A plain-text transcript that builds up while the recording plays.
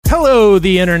Hello,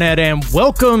 the internet, and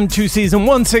welcome to season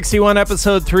 161,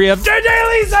 episode 3 of The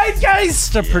Daily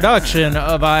Zeitgeist, a production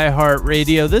of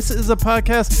iHeartRadio. This is a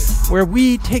podcast where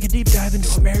we take a deep dive into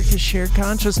America's shared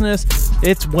consciousness.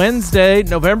 It's Wednesday,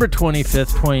 November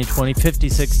 25th, 2020,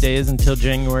 56 days until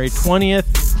January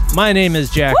 20th. My name is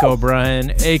Jack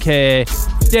O'Brien, a.k.a.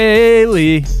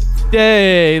 Daily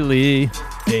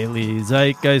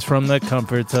Zeitgeist from the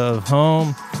comforts of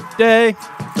home.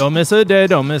 Don't miss a day,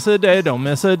 don't miss a day, don't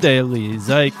miss a daily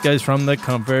Zeitgeist from the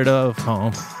comfort of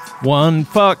home. 1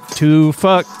 fuck, 2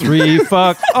 fuck, 3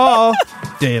 fuck all.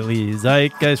 Daily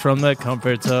Zeitgeist from the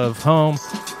comforts of home.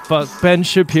 Fuck Ben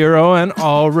Shapiro and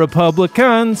all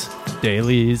Republicans.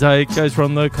 Daily Zeitgeist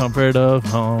from the comfort of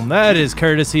home. That is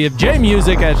courtesy of J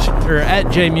Music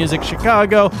at J Music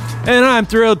Chicago, and I'm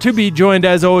thrilled to be joined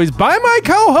as always by my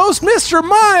co-host, Mr.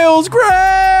 Miles Gray.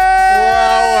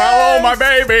 Well, hello, my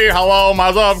baby. Hello, my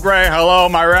love Gray. Hello,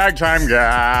 my ragtime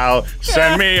gal.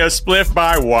 Send me a spliff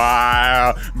by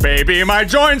wire. Baby, my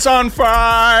joint's on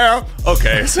fire.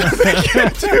 Okay, so thank you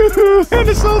to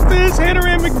Hannah Solstice, Hannah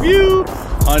McView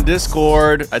on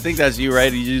Discord. I think that's you,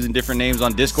 right? You're using different names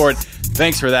on Discord.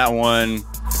 Thanks for that one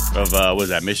of, what was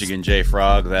that, Michigan J.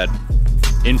 Frog? That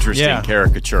interesting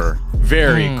caricature.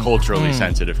 Very culturally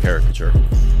sensitive caricature.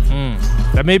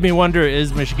 That made me wonder,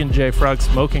 is Michigan J. Frog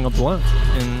smoking a blunt?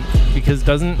 Because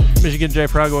doesn't Michigan J.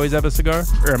 Frog always have a cigar?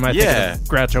 Or am I thinking of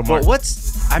Groucho Marx?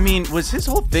 But was his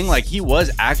whole thing like he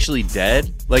was actually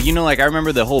dead? Like, you know, like I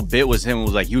remember the whole bit was him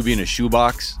was like he would be in a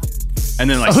shoebox and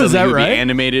then like suddenly he would be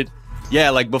animated.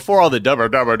 Yeah, like before all the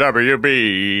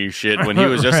WB shit, when he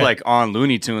was just like on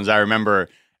Looney Tunes, I remember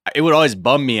it would always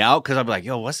bum me out because I'd be like,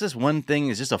 yo, what's this one thing?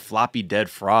 It's just a floppy dead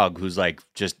frog who's like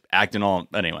just acting all.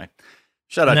 Anyway,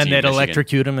 shout out to you, and then they'd Michigan.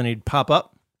 electrocute him and he'd pop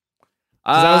up.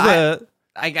 I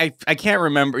can't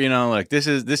remember, you know, like this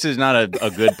is not a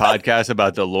good podcast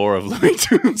about the lore of Looney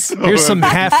Tunes. So. Here's some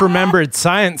half-remembered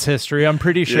science history. I'm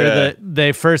pretty sure that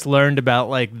they first learned about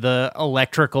like the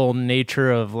electrical nature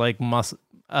of like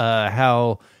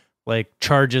how like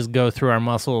charges go through our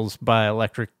muscles by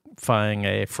electrifying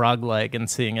a frog leg and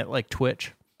seeing it like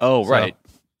twitch. Oh, right.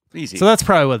 Easy. So that's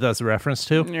probably what that's a reference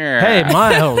to. Yeah. Hey,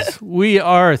 Miles, we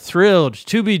are thrilled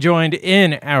to be joined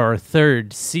in our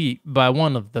third seat by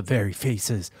one of the very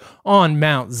faces on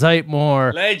Mount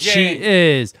Zeitmore. Legend. She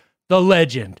is the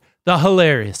legend, the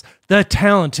hilarious, the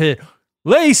talented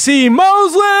Lacey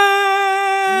Mosley!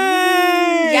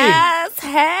 Yes,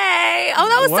 hey. Oh,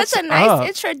 that was What's such a nice up?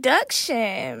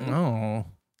 Introduction. Oh.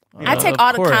 I take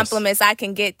all the compliments I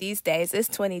can get these days. It's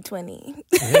 2020.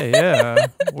 Yeah.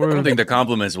 I don't think the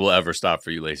compliments will ever stop for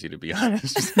you, Lacey, to be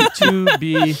honest. To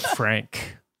be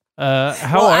frank.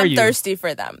 How are you? I'm thirsty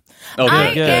for them. Oh,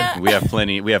 good. Yeah. We have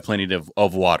plenty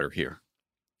of water here.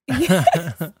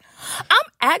 Yes. I'm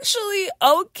actually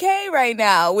okay right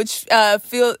now, which I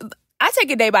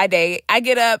take it day by day. I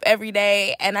get up every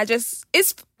day and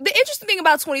it's the interesting thing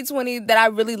about 2020 that I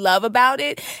really love about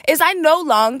it is I no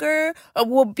longer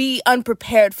will be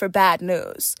unprepared for bad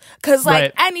news. Cause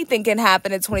like anything can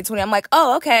happen in 2020. I'm like,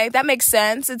 oh, okay, that makes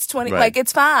sense. It's like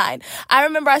it's fine. I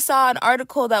remember I saw an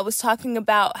article that was talking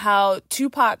about how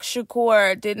Tupac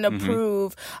Shakur didn't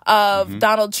approve of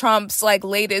Donald Trump's like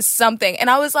latest something.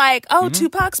 And I was like, oh,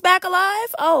 Tupac's back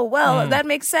alive? Oh, well, that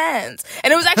makes sense.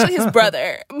 And it was actually his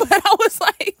brother. But I was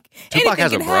like, Tupac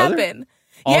has anything a can brother? happen.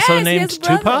 Also Yes, named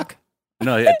Tupac?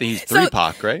 No, I think he's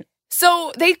 3-Pac, right?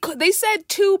 So they said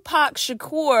Tupac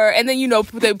Shakur, and then, you know,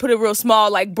 they put it real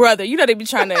small, like brother. You know, they be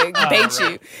trying to bait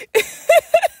you.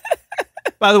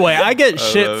 By the way, I get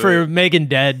shit for making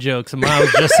dad jokes, and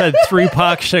Miles just said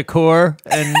 3-Pac Shakur,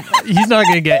 and he's not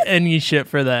going to get any shit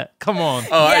for that. Come on.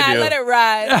 Oh, Yeah, I do. I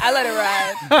let it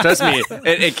ride. Trust me,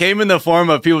 it came in the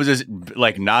form of people just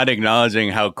like not acknowledging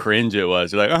how cringe it was.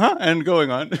 They're like, and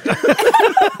going on. They're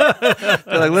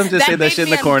like, let them just say that shit in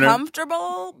the corner.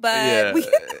 Uncomfortable, but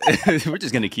We're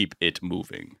just gonna keep it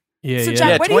moving. Yeah, So, yeah.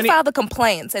 Jack, where do you file the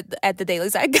complaints at the Daily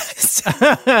Zeitgeist?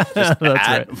 That's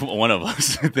right. One of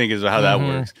us, I think, is how that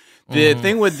works. The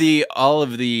thing with all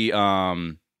of the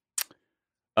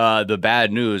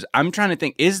bad news, I'm trying to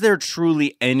think, is there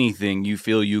truly anything you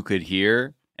feel you could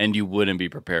hear and you wouldn't be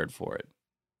prepared for it?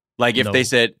 Like if they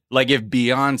said, like if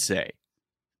Beyonce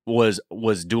was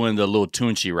doing the little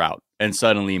Tunchi route and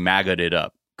suddenly MAGA'd it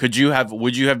up, would you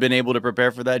have been able to prepare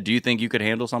for that? Do you think you could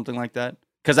handle something like that?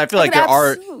 Because I feel like there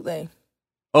absolutely.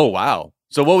 Oh, wow.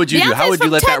 So what would you do? How would you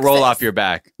let that roll off your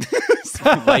back?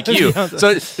 Like you.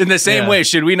 So in the same way,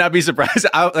 should we not be surprised?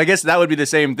 I guess that would be the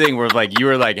same thing where like you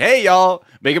were like, hey, y'all,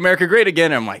 make America great again.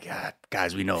 And I'm like,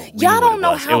 guys, we know. Y'all don't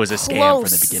know it was a scam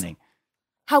from the beginning.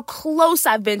 how close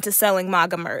I've been to selling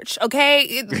MAGA merch,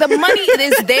 okay? The money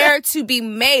is there to be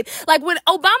made. Like, when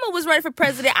Obama was running for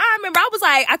president, I remember I was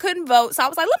like, I couldn't vote, so I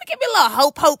was like, let me give me a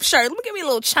little hope shirt. Let me give me a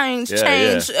little change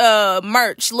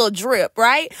merch, little drip,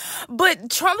 right?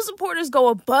 But Trump supporters go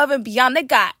above and beyond. They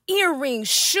got earrings,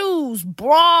 shoes,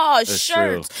 bras,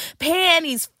 shirts,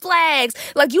 panties, flags.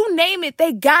 Like, you name it,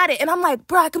 they got it. And I'm like,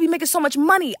 bro, I could be making so much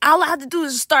money. All I have to do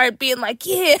is start being like,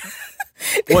 yeah.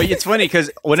 Well, it's funny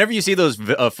because whenever you see those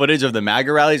footage of the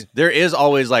MAGA rallies, there is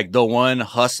always like the one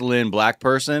hustling black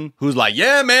person who's like,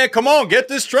 yeah, man, come on, get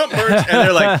this Trump merch. And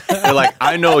they're like,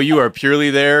 I know you are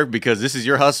purely there because this is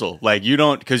your hustle. Like, you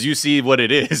don't, because you see what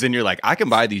it is. And you're like, I can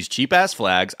buy these cheap ass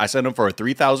flags. I send them for a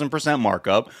 3,000%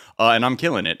 markup and I'm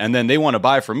killing it. And then they want to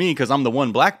buy from me because I'm the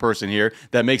one black person here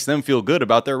that makes them feel good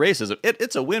about their racism.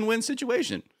 It's a win-win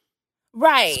situation.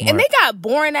 Right. Smart. And they got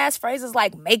boring ass phrases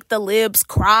like make the libs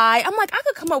cry. I'm like, I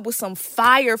could come up with some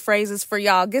fire phrases for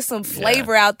y'all. Get some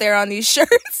flavor out there on these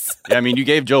shirts. Yeah, I mean, you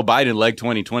gave Joe Biden leg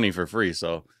 2020 for free,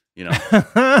 so, you know.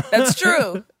 That's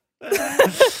true. But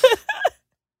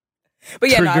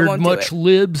yeah, Triggered no, I won't much do it.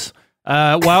 libs.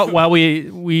 While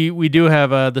we do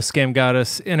have the scam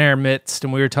goddess in our midst,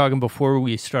 and we were talking before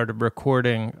we started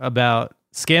recording about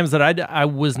scams that I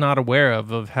was not aware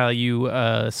of how you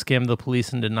scam the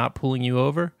police into not pulling you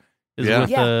over.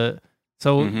 You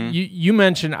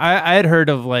mentioned I had heard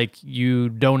of like you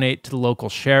donate to the local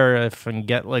sheriff and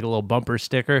get like a little bumper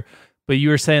sticker, but you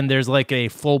were saying there's like a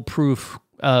foolproof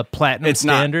platinum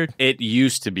standard. Not, it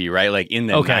used to be, right? Like in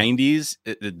the 90s,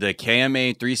 the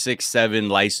KMA 367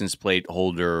 license plate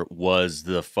holder was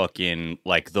the fucking,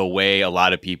 like the way a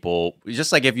lot of people,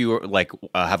 just like if you were like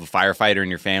have a firefighter in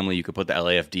your family, you could put the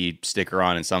LAFD sticker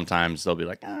on and sometimes they'll be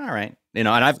like, all right. You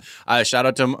know, and I shout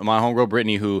out to my homegirl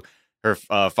Brittany, who her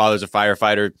father's a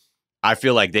firefighter. I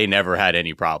feel like they never had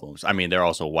any problems. I mean, they're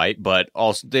also white, but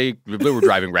also they were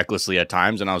driving recklessly at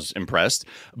times, and I was impressed.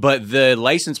 But the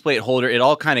license plate holder, it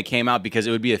all kind of came out because it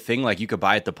would be a thing like you could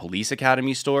buy at the police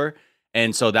academy store.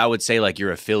 And so that would say like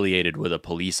you're affiliated with a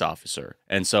police officer.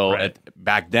 And so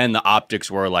back then the optics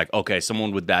were like, okay,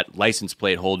 someone with that license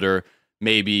plate holder,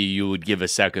 maybe you would give a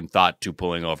second thought to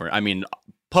pulling over. I mean,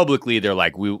 publicly they're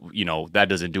like, that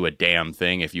doesn't do a damn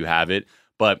thing if you have it.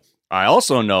 But I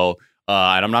also know,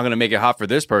 and I'm not going to make it hot for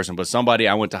this person, but somebody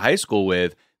I went to high school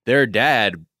with, their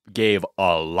dad gave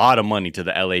a lot of money to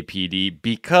the LAPD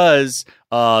because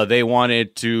they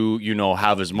wanted to,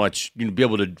 have as much, be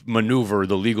able to maneuver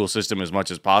the legal system as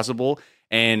much as possible.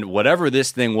 And whatever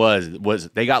this thing was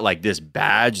they got like this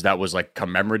badge that was like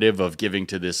commemorative of giving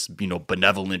to this,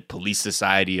 benevolent police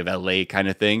society of LA kind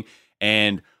of thing.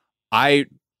 And I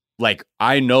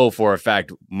know for a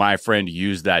fact my friend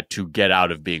used that to get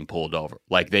out of being pulled over.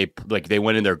 Like they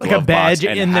went in their glove like a badge box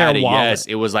and in had their it. wallet. Yes,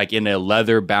 it was like in a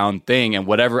leather bound thing, and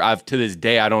whatever. To this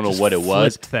day I don't know what it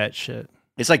was. Flipped that shit.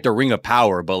 It's like the Ring of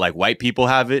Power, but like white people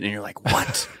have it, and you're like,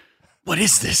 what? What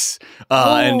is this?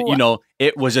 And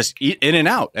it was just in and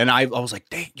out, and I was like,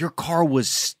 dang, your car was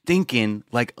stinking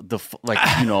like the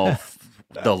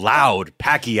loud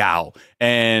Pacquiao,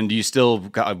 and you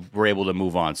still were able to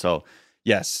move on. So.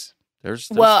 Yes. There's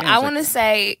well, I want to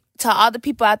say to all the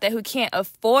people out there who can't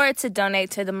afford to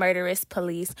donate to the murderous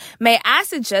police, may I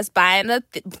suggest buying a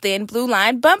thin blue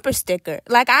line bumper sticker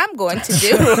like I'm going to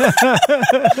do.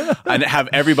 And have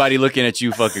everybody looking at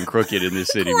you fucking crooked in this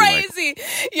city. Crazy.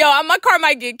 Yo, my car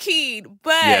might get keyed,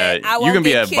 but I won't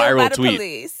get killed by the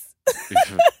police.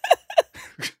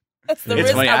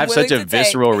 It's funny. I have such a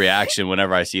visceral reaction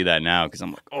whenever I see that now because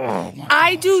I'm like, oh my God.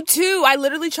 I do too. I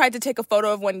literally tried to take a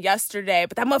photo of one yesterday,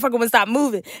 but that motherfucker wouldn't stop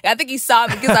moving. I think he saw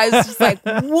me because I was just like,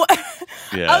 what?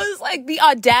 Yeah. I was like, the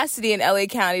audacity in LA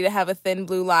County to have a thin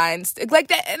blue line like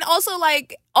that. And also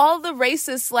like all the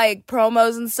racist like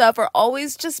promos and stuff are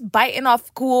always just biting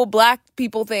off cool black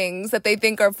people things that they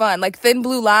think are fun. Like thin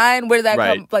blue line, where did that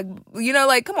come? Like,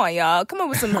 come on, y'all. Come on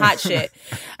with some hot shit.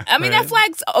 I mean, that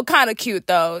flag's kind of cute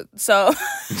though. So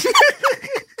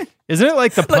isn't it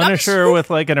like the Punisher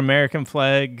with like an American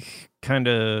flag kind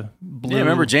of blue? Yeah,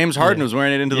 remember James Harden was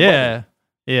wearing it into the ball.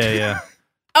 Yeah.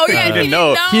 Oh yeah, he didn't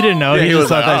know. He didn't know. Yeah, he just was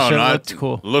thought like, that shit know, looked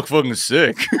cool. Look fucking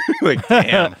sick. Like,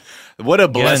 damn. What a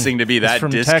blessing to be that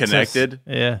disconnected. Texas.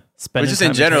 Yeah. But just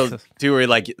in general, too, where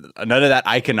like none of that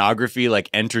iconography like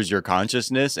enters your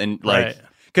consciousness and like.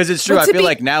 Because it's true. I feel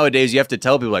like nowadays you have to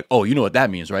tell people like, oh, you know what that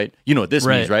means, right? You know what this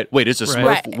means, right? Wait, it's a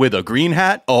Smurf with a green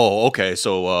hat? Oh, okay.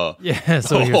 So, yeah.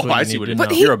 So I see what it means.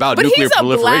 But you're about nuclear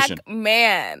proliferation. Black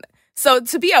man. So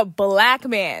to be a black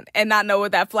man and not know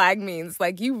what that flag means,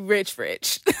 like you rich.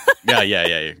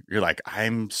 Yeah. You're like,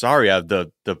 I'm sorry.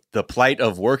 The plight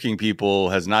of working people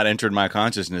has not entered my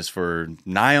consciousness for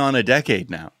nigh on a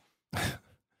decade now.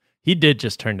 He did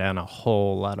just turn down a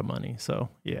whole lot of money. So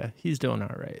yeah, he's doing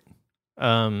all right.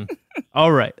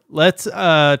 All right. Let's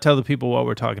tell the people what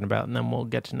we're talking about, and then we'll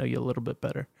get to know you a little bit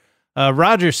better.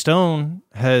 Roger Stone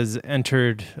has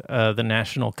entered the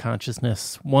national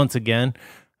consciousness once again.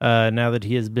 Now that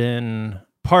he has been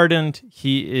pardoned,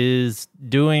 he is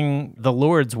doing the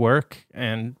Lord's work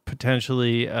and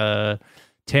potentially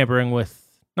affecting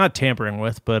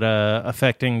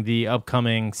the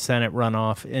upcoming Senate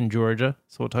runoff in Georgia.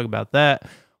 So we'll talk about that.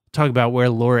 We'll talk about where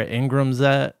Laura Ingram's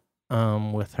at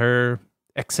with her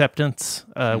acceptance,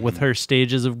 with her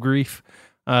stages of grief.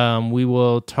 We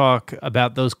will talk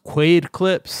about those Quaid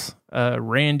clips,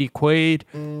 Randy Quaid.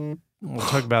 We'll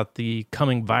talk about the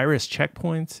coming virus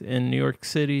checkpoints in New York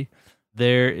City.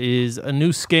 There is a new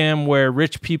scam where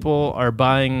rich people are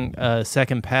buying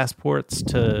second passports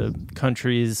to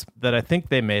countries that I think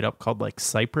they made up called like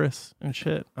Cyprus and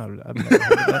shit. I've never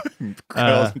heard of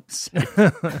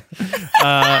that.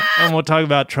 And we'll talk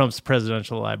about Trump's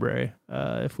presidential library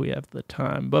if we have the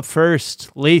time. But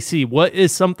first, Lacey, what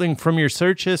is something from your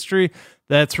search history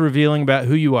that's revealing about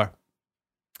who you are?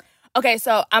 Okay,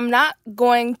 so I'm not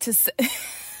going to say...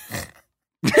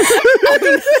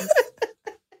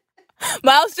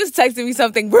 Miles just texted me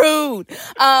something rude.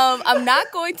 I'm not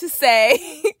going to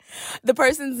say the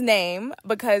person's name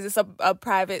because it's a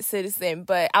private citizen,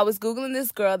 but I was Googling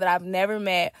this girl that I've never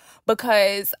met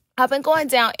because I've been going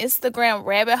down Instagram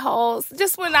rabbit holes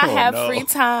just when I have free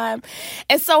time.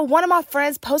 And so one of my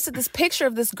friends posted this picture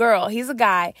of this girl. He's a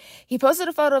guy. He posted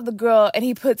a photo of the girl and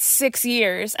he put 6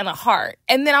 years and a heart.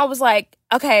 And then I was like,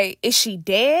 okay, is she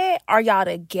dead? Are y'all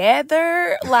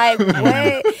together? Like,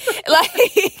 what?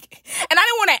 And I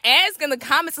didn't want to ask in the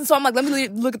comments. And so I'm like, let me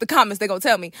look at the comments. They're going to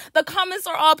tell me. The comments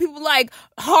are all people like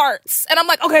hearts. And I'm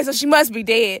like, okay, so she must be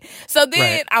dead. So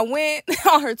then I went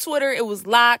on her Twitter. It was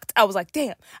locked. I was like,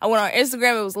 damn. I went on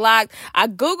Instagram. It was locked. I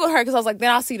Googled her because I was like,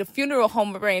 then I'll see the funeral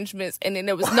home arrangements. And then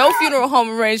there was no funeral home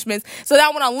arrangements. So then I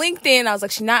went on LinkedIn. I was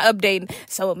like, she's not updating.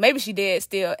 So maybe she dead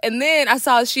still. And then I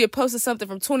saw she had posted something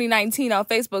from 2019 on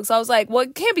Facebook. So I was like, well,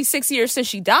 it can't be 6 years since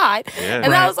she died. Yeah,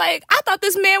 and I was like, I thought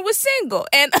this man was single.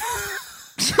 And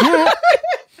because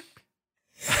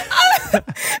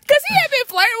he had been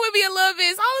flirting with me a little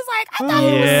bit. So I was like, I thought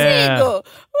he was single.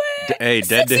 Hey,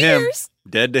 dead to him.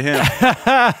 Dead to him.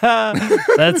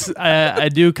 That's I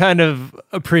do kind of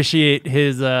appreciate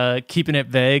his keeping it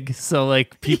vague, so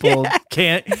like people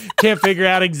can't figure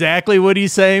out exactly what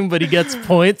he's saying, but he gets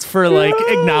points for like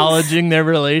acknowledging their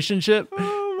relationship.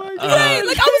 Right.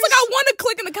 Like I was like, I want to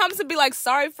click in the comments and be like,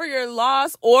 sorry for your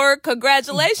loss or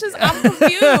congratulations. I'm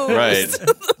confused. Right.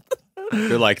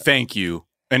 They're like, thank you.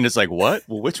 And it's like, what?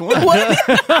 Well, which one?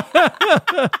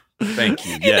 Thank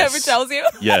you. Yes. He never tells you.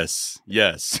 Yes.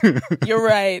 You're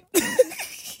right.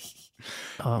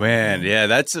 Man,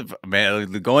 yeah,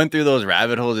 man, going through those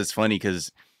rabbit holes, it's funny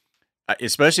because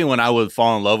especially when I would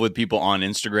fall in love with people on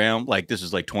Instagram, like this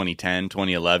was like 2010,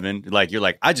 2011, like you're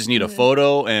like, I just need a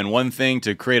photo and one thing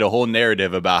to create a whole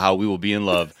narrative about how we will be in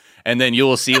love. And then you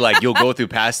will see like you'll go through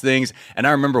past things. And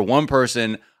I remember one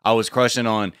person I was crushing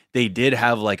on, they did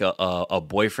have like a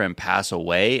boyfriend pass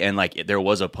away, and like there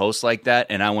was a post like that,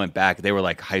 and I went back, they were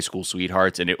like high school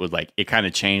sweethearts, and it was like it kind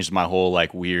of changed my whole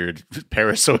like weird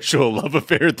parasocial love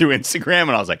affair through Instagram,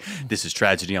 and I was like, this is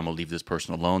tragedy, I'm gonna leave this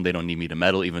person alone, they don't need me to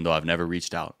meddle, even though I've never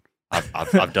reached out.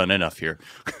 I've done enough here.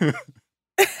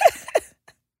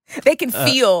 They can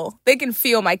feel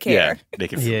my care. Yeah, they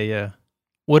can feel. Yeah.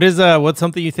 What's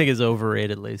something you think is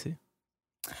overrated, Lacey?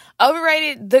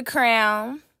 Overrated, The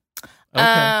Crown.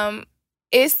 Okay.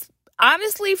 It's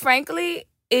honestly, frankly,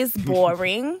 it's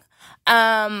boring.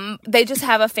 They just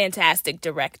have a fantastic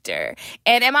director.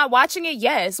 And am I watching it?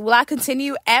 Yes. Will I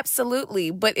continue?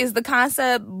 Absolutely. But is the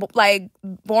concept like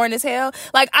boring as hell?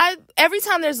 Like every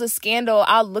time there's a scandal,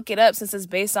 I'll look it up since it's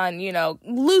based on,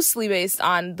 loosely based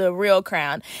on the real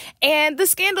Crown. And the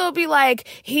scandal will be like,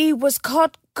 he was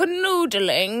caught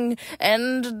canoodling,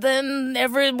 and then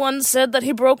everyone said that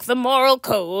he broke the moral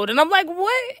code, and I'm like,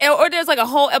 what? Or there's like a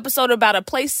whole episode about a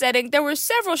place setting. There were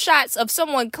several shots of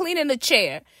someone cleaning a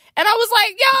chair, and I was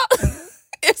like,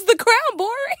 yo, is The Crown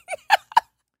boring?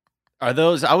 Are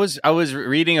those? I was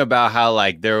reading about how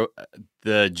like the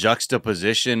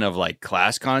juxtaposition of like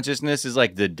class consciousness is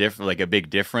like like a big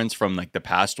difference from like the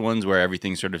past ones where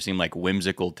everything sort of seemed like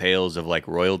whimsical tales of like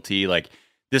royalty. Like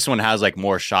this one has like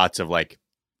more shots of like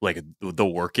the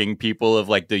working people of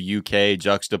like the UK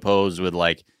juxtaposed with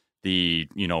like the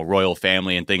royal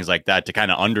family and things like that to kind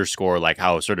of underscore like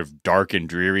how sort of dark and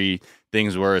dreary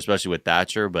things were, especially with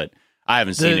Thatcher. But I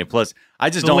haven't seen it. Plus, I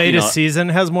just don't. The latest season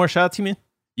has more shots. You mean?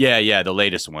 Yeah, the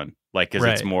latest one, like because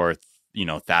it's more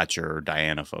Thatcher or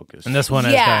Diana focused, and this one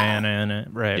has Diana in it,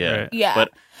 right? Yeah.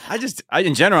 But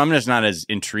in general, I'm just not as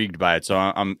intrigued by it. So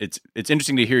it's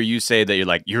interesting to hear you say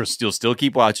that you're still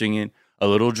keep watching it, a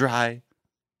little dry,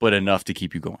 but enough to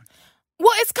keep you going.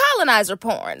 Well, it's colonizer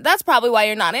porn. That's probably why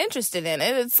you're not interested in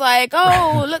it. It's like,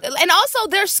 oh, look. And also,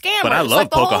 they're scammers. But I love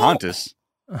Pocahontas.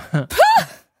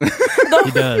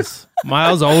 He does.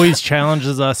 Miles always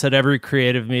challenges us at every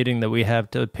creative meeting that we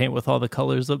have to paint with all the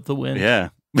colors of the wind. Yeah.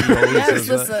 Yes,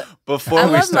 listen, before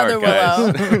we start,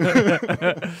 guys.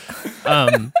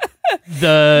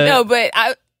 No, but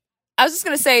I was just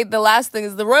going to say the last thing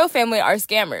is the royal family are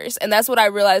scammers. And that's what I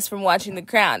realized from watching The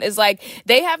Crown is like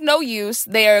they have no use.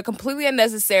 They are completely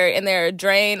unnecessary and they're a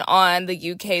drain on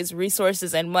the UK's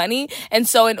resources and money. And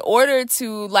so in order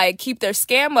to like keep their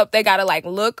scam up, they got to like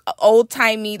look old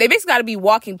timey. They basically got to be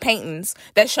walking paintings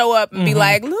that show up and be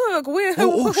like, look,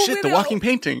 the walking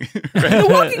painting. The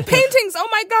walking paintings. Oh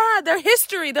my God. Their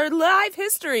history, their live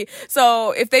history. So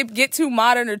if they get too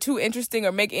modern or too interesting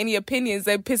or make any opinions,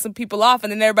 they piss some people off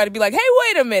and then everybody be like, hey,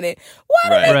 wait a minute. Why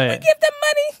did we give them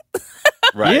money?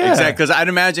 Right, exactly. Because I'd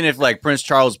imagine if like Prince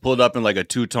Charles pulled up in like a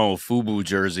two-tone FUBU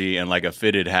jersey and like a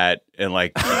fitted hat and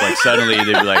like suddenly they'd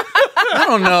be like, I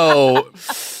don't know.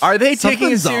 Are they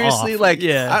taking it seriously? Off. Like,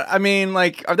 I mean,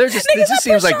 like, are they just, it just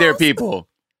seems like they're people.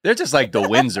 They're just like the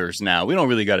Windsors now. We don't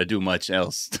really got to do much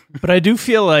else. But I do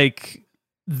feel like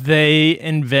they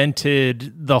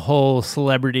invented the whole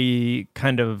celebrity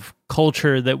kind of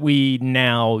culture that we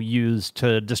now use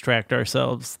to distract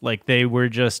ourselves. Like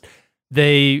it's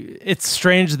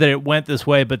strange that it went this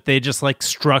way, but they just like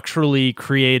structurally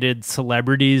created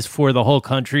celebrities for the whole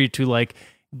country to like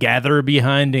gather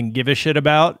behind and give a shit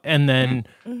about. And then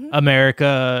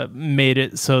America made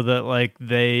it so that like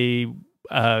they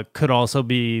could also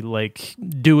be like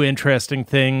do interesting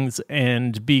things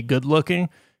and be good looking.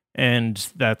 And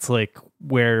that's like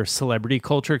where celebrity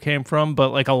culture came from. But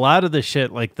like a lot of the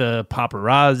shit, like the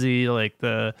paparazzi, like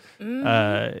the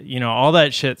all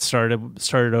that shit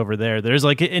started over there. There's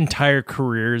like entire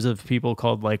careers of people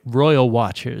called like royal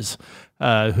watchers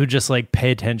who just like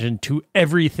pay attention to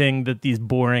everything that these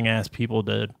boring ass people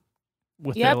did.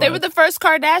 Yeah, they were the first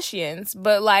Kardashians,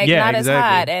 but like not as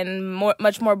hot and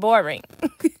much more boring.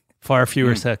 Far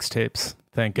fewer sex tapes,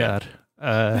 thank God.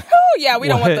 We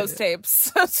don't want those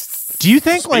tapes. Do you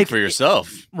think Speak for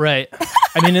yourself? Right.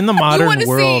 I mean, in the modern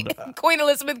world, see Queen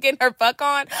Elizabeth getting her fuck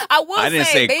on. I will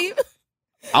say they're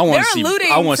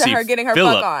alluding to her getting her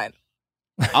fuck on.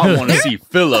 I want to see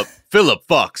Philip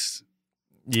fucks.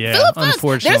 Yeah,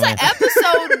 unfortunately. There's an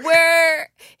episode where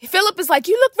Philip is like,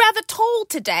 you look rather tall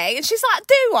today. And she's like,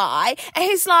 do I? And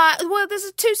he's like, well,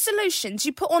 there's two solutions.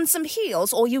 You put on some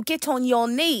heels or you get on your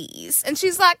knees. And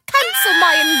she's like, cancel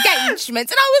my engagement.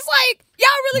 And I was like, y'all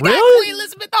really got Queen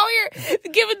Elizabeth out here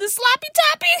giving the sloppy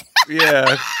tappy?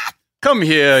 Yeah. Come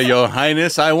here, your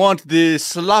highness. I want the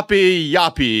sloppy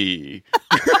yappy.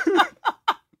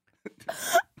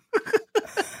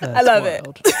 I love it.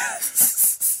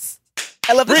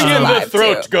 I love Bring in the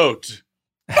throat goat.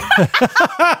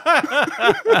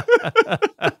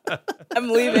 I'm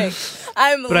leaving.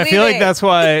 But I feel like that's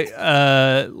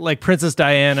why like Princess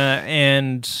Diana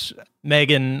and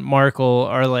Meghan Markle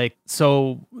are like,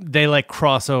 so they like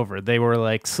cross over. They were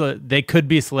like, so they could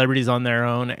be celebrities on their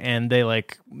own and they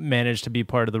like managed to be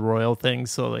part of the royal thing.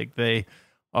 So like they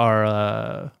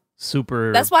are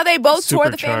super. That's why they both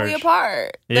tore the family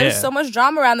apart. There's so much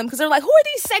drama around them because they're like, who are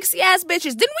these sexy ass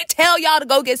bitches? Didn't we tell y'all to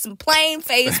go get some plain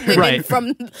face women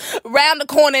from around the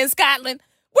corner in Scotland?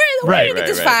 Where did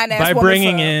this fine ass by woman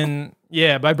bringing from?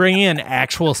 by bringing in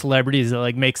actual celebrities that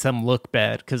like makes them look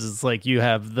bad because it's like you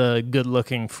have the good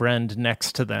looking friend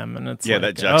next to them and it's like,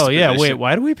 that wait,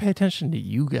 why do we pay attention to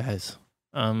you guys?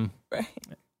 Right.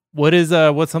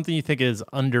 What's something you think is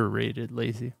underrated,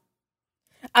 Lacey?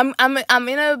 I'm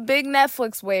in a big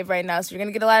Netflix wave right now, so you're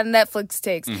gonna get a lot of Netflix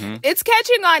takes. Mm-hmm. It's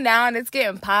catching on now and it's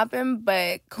getting popping,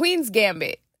 but Queen's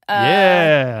Gambit.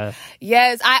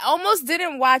 Yes, I almost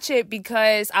didn't watch it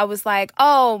because I was like,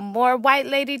 oh, more white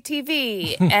lady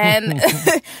TV. And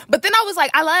but then I was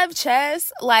like, I love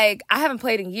chess. Like, I haven't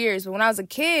played in years, but when I was a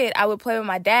kid, I would play with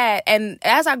my dad. And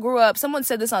as I grew up, someone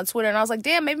said this on Twitter, and I was like,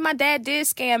 damn, maybe my dad did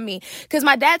scam me. Because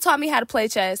my dad taught me how to play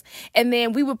chess, and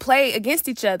then we would play against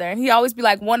each other. And he'd always be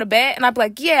like, want to bet? And I'd be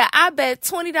like, yeah, I bet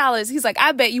 $20. He's like,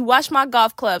 I bet you wash my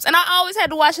golf clubs. And I always had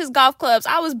to wash his golf clubs.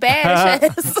 I was bad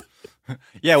at chess.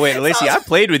 Yeah, wait, Lacey, I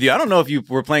played with you. I don't know if you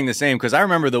were playing the same, because I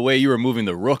remember the way you were moving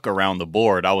the rook around the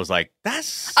board. I was like,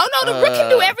 that's... Oh, no, the rook can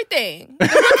do everything. The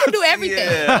rook can do everything.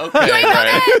 Yeah, okay, You ain't know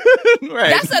that? Right.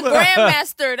 That's a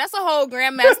grandmaster. That's a whole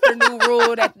grandmaster new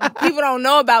rule that people don't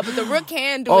know about, but the rook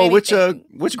can do anything.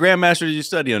 Which grandmaster did you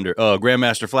study under?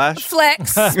 Grandmaster Flash?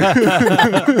 Flex.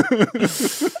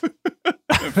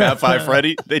 Fat Five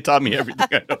Freddy? They taught me everything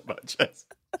I know about chess.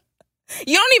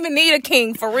 You don't even need a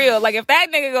king for real. Like, if that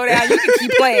nigga go down, you can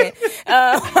keep playing.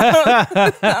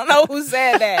 I don't know who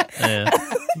said that. Yeah.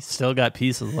 He's still got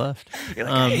pieces left.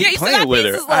 Yeah, you still got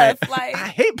pieces left.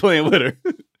 I hate playing with her.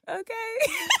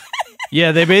 Okay.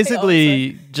 Yeah, they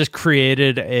basically just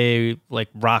created a like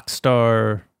rock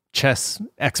star chess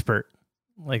expert.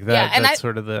 Like that. Yeah, and that's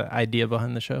sort of the idea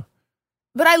behind the show.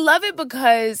 But I love it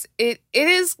because it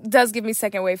does give me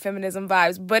second wave feminism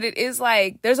vibes. But it is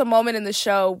like, there's a moment in the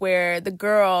show where the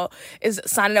girl is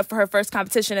signing up for her first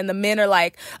competition and the men are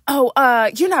like, oh,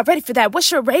 you're not ready for that.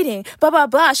 What's your rating? Blah, blah,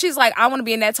 blah. She's like, I want to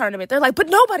be in that tournament. They're like, but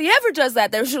nobody ever does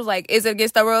that. She was like, is it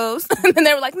against the rules? And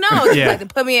they were like, no. She's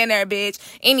like, put me in there, bitch.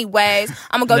 Anyways,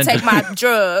 I'm going to go take my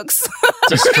drugs.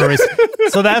 Destroys.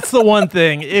 So that's the one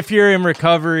thing. If you're in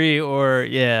recovery or,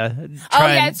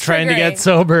 trying to get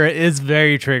sober, it is very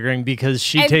triggering because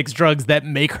she takes drugs that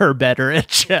make her better at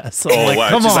chess. Oh, like, wow.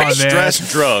 Come on, man.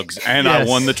 Stress drugs, and I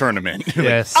won the tournament.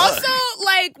 Yes. Also,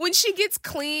 like, when she gets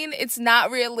clean, it's not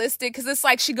realistic because it's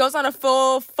like she goes on a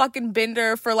full fucking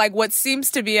bender for like what seems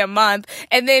to be a month,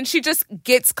 and then she just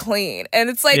gets clean. And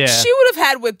it's like, she would have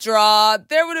had withdrawal.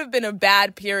 There would have been a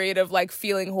bad period of like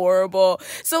feeling horrible.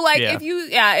 So like,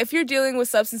 if you're dealing with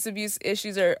substance abuse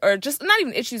issues or just not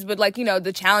even issues, but like, you know,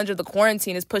 the challenge of the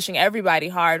quarantine is pushing everybody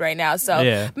hard right now. So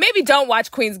maybe don't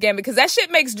watch Queen's Gambit because that shit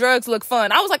makes drugs look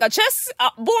fun. I was like, a chess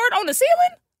board on the ceiling?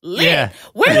 Lit. Yeah.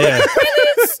 Where do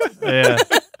we Yeah.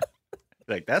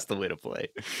 Like, that's the way to play.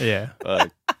 Yeah.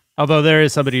 Although there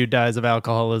is somebody who dies of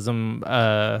alcoholism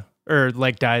or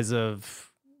like dies of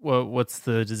what's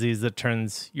the disease that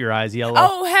turns your eyes yellow?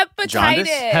 Oh, hepatitis. Jaundice?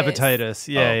 Hepatitis.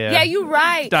 Yeah, yeah. Yeah, you're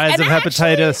right. Dies And of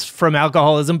hepatitis from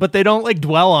alcoholism, but they don't like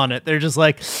dwell on it. They're just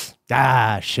like,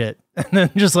 shit. And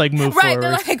then just like move forward.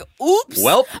 They're like, oops.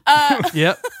 Well.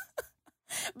 Yep.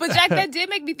 But Jack, that did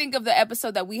make me think of the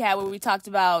episode that we had where we talked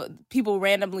about people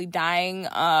randomly dying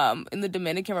in the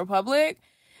Dominican Republic.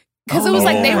 Because it was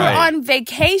like they were on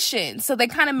vacation. So they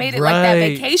kind of made it like that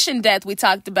vacation death we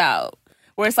talked about.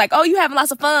 Where it's like, oh, you having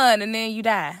lots of fun, and then you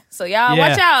die. So y'all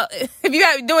watch out. If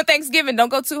you doing Thanksgiving, don't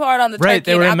go too hard on the turkey. Right,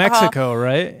 they were in alcohol. Mexico,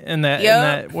 right? And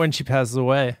that when she passes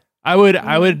away. I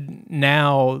would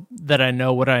now that I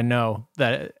know what I know,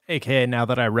 that AKA now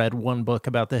that I read one book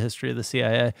about the history of the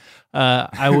CIA,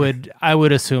 I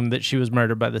would assume that she was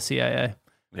murdered by the CIA.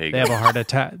 They have a heart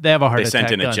attack. They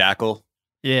sent in a jackal.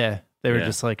 Yeah, they were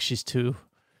just like, she's too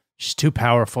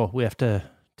powerful. We have to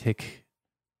take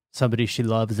somebody she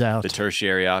loves out. The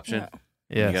tertiary option.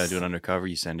 Yeah. You got to do it undercover.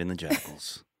 You send in the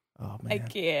jackals. Oh man, I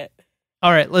can't.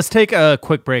 All right, let's take a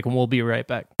quick break and we'll be right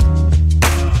back.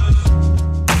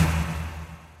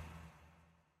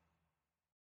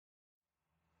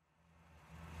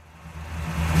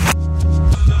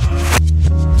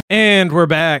 And we're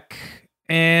back.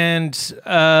 And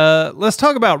let's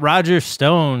talk about Roger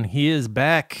Stone. He is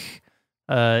back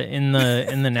in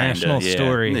the national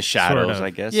story. In the shadows, sort of. I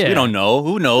guess. Yeah. We don't know.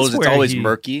 Who knows? It's always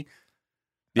murky.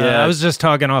 Yeah, I was just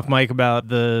talking off mic about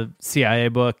the CIA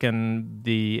book and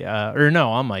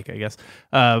on mic, I guess,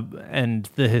 and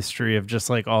the history of just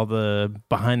like all the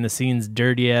behind the scenes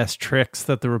dirty ass tricks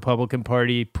that the Republican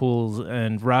Party pulls,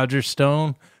 and Roger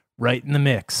Stone right in the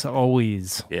mix,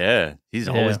 always. Yeah, he's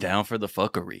always down for the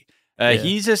fuckery.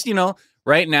 He's just,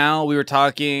 right now we were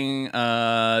talking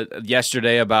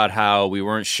yesterday about how we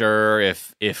weren't sure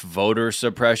if voter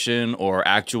suppression or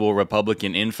actual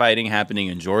Republican infighting happening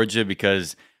in Georgia,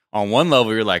 because on one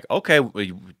level you're like, okay,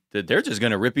 they're just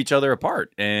going to rip each other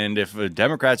apart. And if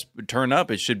Democrats turn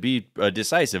up, it should be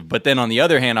decisive. But then on the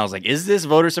other hand, I was like, is this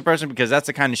voter suppression? Because that's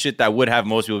the kind of shit that would have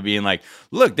most people being like,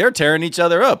 look, they're tearing each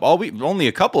other up. Only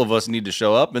a couple of us need to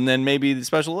show up, and then maybe the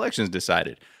special elections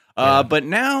decided. But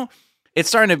now it's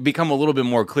starting to become a little bit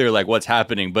more clear, like what's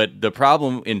happening. But the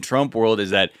problem in Trump world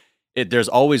is that there's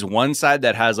always one side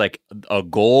that has like a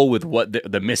goal with what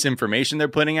the misinformation they're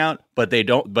putting out, but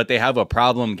they have a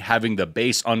problem having the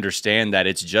base understand that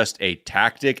it's just a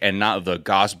tactic and not the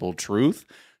gospel truth.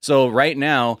 So right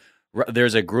now,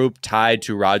 there's a group tied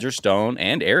to Roger Stone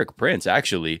and Eric Prince,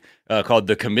 actually, called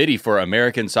the Committee for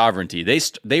American Sovereignty.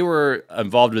 They were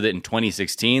involved with it in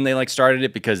 2016. They started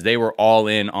it because they were all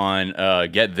in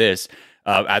on, get this,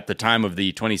 at the time of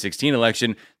the 2016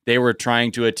 election, they were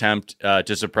trying to attempt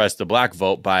to suppress the black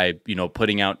vote by,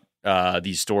 putting out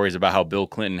these stories about how Bill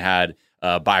Clinton had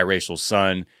a biracial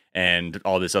son and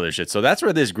all this other shit. So that's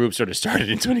where this group sort of started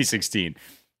in 2016.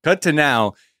 Cut to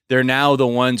now. They're now the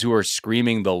ones who are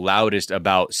screaming the loudest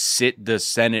about sit the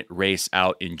Senate race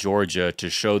out in Georgia to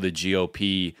show the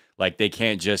GOP like they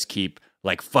can't just keep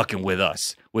like fucking with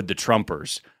us, with the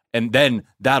Trumpers. And then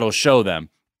that'll show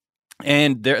them.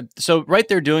 And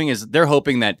they're doing is they're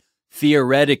hoping that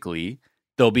theoretically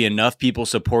there'll be enough people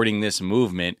supporting this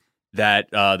movement that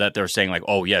they're saying like,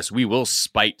 oh yes, we will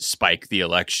spike the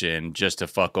election just to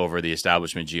fuck over the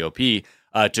establishment GOP.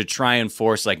 To try and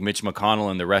force like Mitch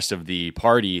McConnell and the rest of the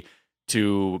party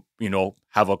to,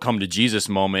 have a come to Jesus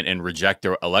moment and reject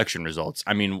their election results.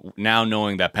 I mean, now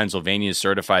knowing that Pennsylvania is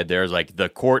certified, there's like the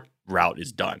court route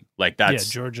is done. Like that's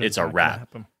Georgia, it's a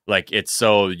wrap. Like it's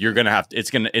so you're gonna have to,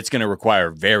 it's gonna require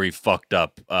very fucked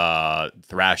up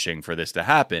thrashing for this to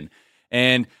happen.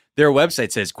 And their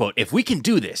website says, quote, if we can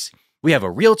do this, we have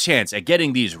a real chance at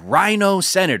getting these rhino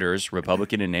senators,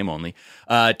 Republican in name only,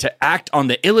 to act on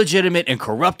the illegitimate and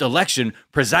corrupt election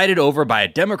presided over by a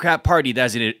Democrat party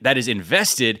that is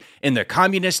invested in the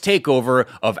communist takeover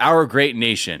of our great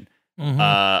nation.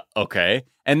 Okay.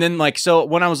 And then so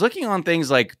when I was looking on things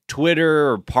like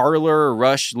Twitter or Parler or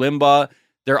Rush Limbaugh,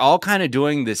 they're all kind of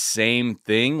doing the same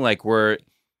thing, like where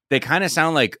they kind of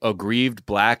sound like aggrieved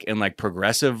black and like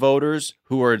progressive voters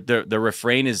who are the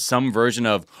refrain is some version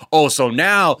of, oh, so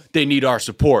now they need our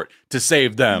support to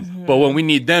save them. But when we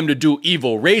need them to do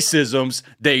evil racisms,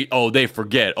 they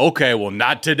forget. Okay, well,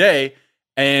 not today.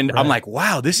 And I'm like,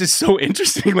 wow, this is so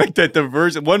interesting. Like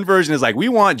that one version is like, we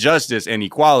want justice and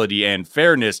equality and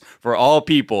fairness for all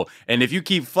people. And if you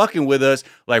keep fucking with us,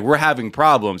 like we're having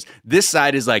problems. This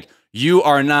side is like, you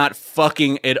are not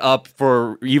fucking it up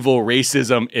for evil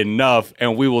racism enough,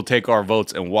 and we will take our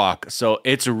votes and walk. So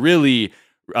it's really,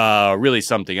 really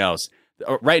something else.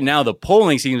 Right now, the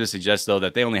polling seems to suggest, though,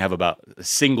 that they only have about a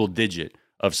single digit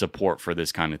of support for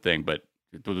this kind of thing. But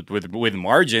with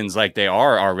margins like they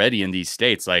are already in these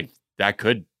states, like that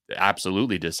could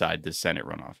absolutely decide the Senate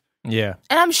runoff. Yeah.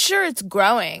 And I'm sure it's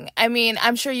growing. I mean,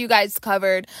 I'm sure you guys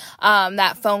covered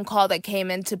that phone call that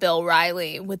came into Bill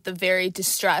Riley with the very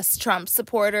distressed Trump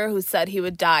supporter who said he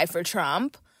would die for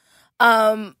Trump.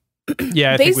 Yeah,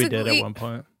 I think we did at one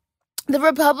point. The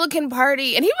Republican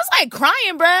Party, and he was like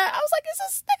crying, bruh. I was like, is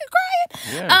this nigga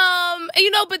crying? Yeah.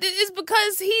 But it's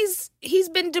because he's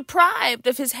been deprived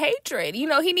of his hatred.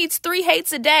 He needs 3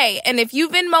 hates a day. And if you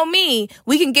Venmo me,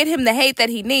 we can get him the hate that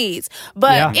he needs.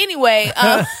 But anyway,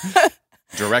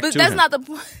 direct but to that's him.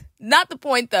 not the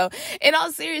point, though. In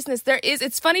all seriousness,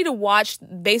 it's funny to watch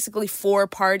basically 4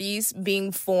 parties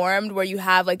being formed where you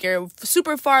have like your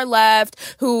super far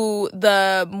left, who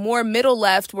the more middle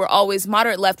left were always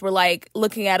moderate left were like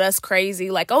looking at us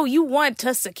crazy, like, oh, you want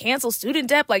us to cancel student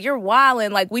debt? Like you're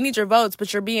wilding, like we need your votes,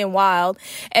 but you're being wild.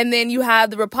 And then you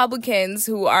have the Republicans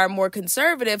who are more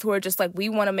conservative, who are just like, we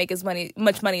want to make as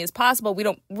much money as possible. We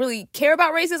don't really care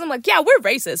about racism. Like, yeah, we're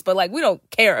racist, but like we don't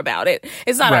care about it.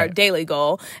 It's not our daily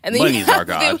goal. And then money's our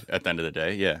god at the end of the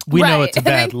day. Yeah, we know it's a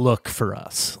bad look for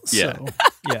us. Yeah, so,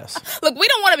 yes. Look, we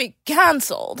don't want to be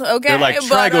canceled. Okay, they're like,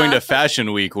 try going to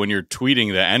Fashion Week when you're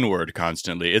tweeting the N-word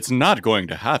constantly. It's not going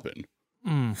to happen.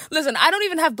 Listen, I don't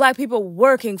even have black people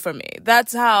working for me.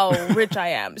 That's how rich I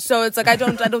am. So it's like I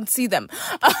don't see them.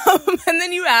 And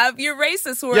then you have your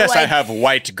racists who are I have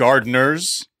white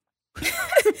gardeners.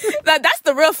 That's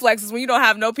the real flex, is when you don't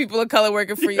have no people of color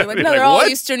working for you. Like, no, they're all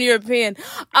Eastern European.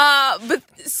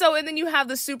 And then you have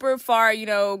the super far,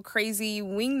 crazy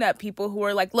wingnut people who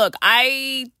are like, look,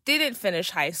 I didn't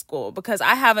finish high school because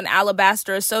I have an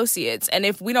Alabaster Associates. And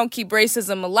if we don't keep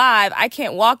racism alive, I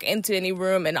can't walk into any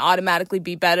room and automatically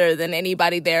be better than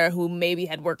anybody there who maybe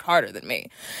had worked harder than me.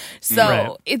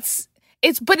 So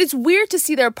it's weird to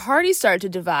see their party start to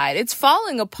divide. It's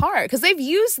falling apart because they've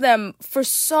used them for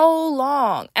so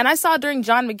long. And I saw during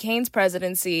John McCain's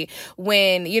presidency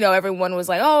when, everyone was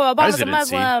like, oh, Obama's a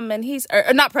Muslim and he's,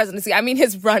 or not presidency, I mean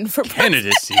his run for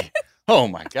candidacy. Oh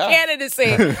my God.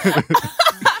 Candidacy.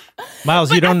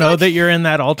 Miles, you don't know that you're in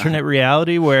that alternate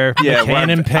reality where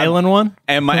McCain and Palin won?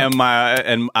 And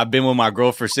I've been with my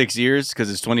girl for 6 years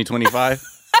because it's 2025.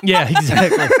 Yeah,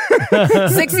 exactly.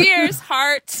 6 years,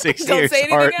 heart. 6 Don't years, say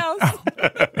anything else.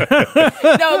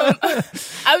 No,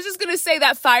 I was just going to say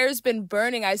that fire's been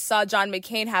burning. I saw John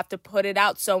McCain have to put it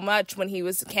out so much when he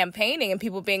was campaigning and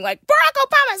people being like, Barack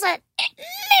Obama said,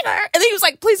 nigger. And then he was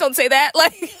like, please don't say that.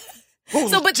 Like,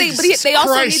 but they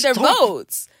also need their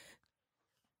votes.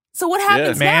 So what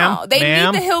happens now? They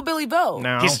need the hillbilly vote.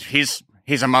 No. He's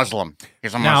He's a Muslim.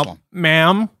 He's a Now,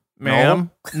 Muslim. ma'am,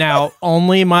 now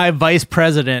only my vice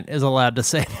president is allowed to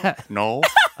say that. No.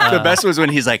 The best was when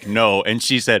he's like, no. And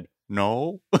she said,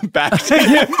 no. Back to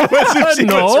him.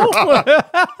 No.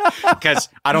 Because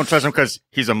I don't trust him because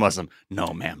he's a Muslim. No,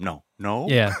 ma'am. No. No.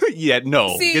 Yeah. Yeah,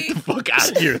 no. See, Get the fuck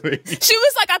out of here. She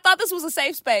was like, I thought this was a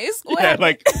safe space. What Yeah, happened?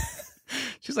 like,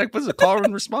 she's like, what's the call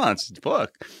and response?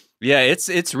 Fuck. Yeah,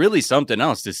 it's really something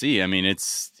else to see. I mean,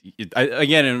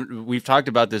 again, and we've talked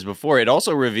about this before. It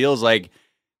also reveals like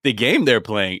the game they're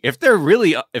playing. If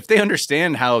they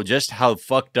understand how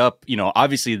fucked up,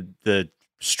 obviously the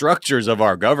structures of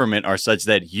our government are such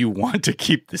that you want to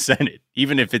keep the Senate,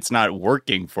 even if it's not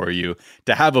working for you.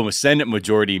 To have a Senate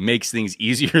majority makes things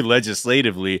easier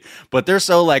legislatively, but they're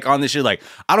so like on this shit, like,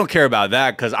 I don't care about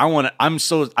that because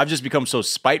I've just become so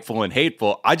spiteful and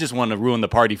hateful. I just want to ruin the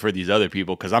party for these other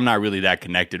people because I'm not really that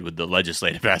connected with the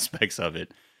legislative aspects of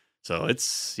it. So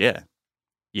it's, yeah,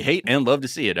 you hate and love to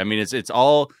see it. I mean, it's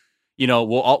all,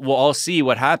 we'll all see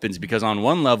what happens, because on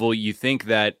one level you think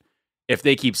that if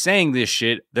they keep saying this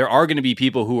shit, there are going to be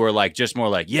people who are like, just more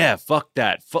like, yeah, fuck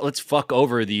that. Let's fuck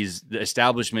over the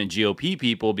establishment GOP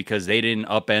people because they didn't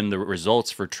upend the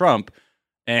results for Trump,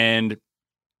 and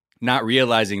not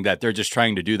realizing that they're just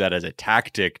trying to do that as a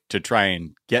tactic to try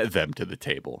and get them to the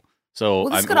table. So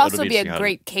this could also be a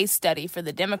great case study for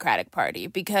the Democratic Party,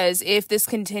 because if this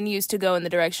continues to go in the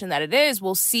direction that it is,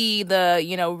 we'll see the,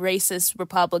 racist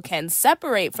Republicans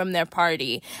separate from their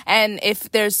party. And if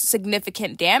there's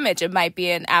significant damage, it might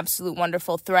be an absolute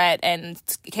wonderful threat and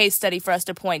case study for us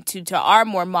to point to our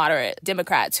more moderate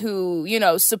Democrats who,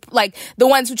 like the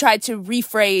ones who tried to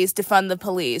rephrase defund the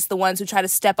police, the ones who try to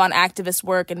step on activist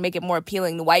work and make it more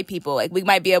appealing to white people. Like, we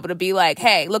might be able to be like,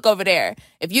 hey, look over there.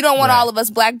 If you don't want all of us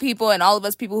black people and all of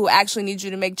us people who actually need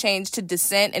you to make change to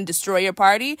dissent and destroy your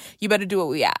party, you better do what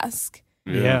we ask.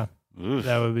 Yeah.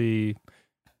 That would be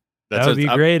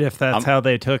great if that's how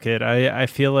they took it. I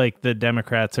feel like the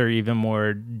Democrats are even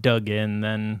more dug in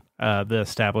than the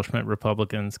establishment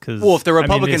Republicans, because if the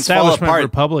Republicans the fall establishment apart,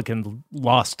 Republicans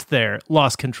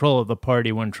lost control of the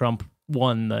party when Trump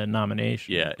won the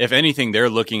nomination. Yeah, if anything, they're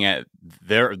looking at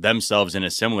themselves in a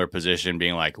similar position,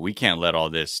 being like, we can't let all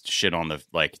this shit on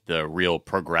the real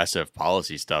progressive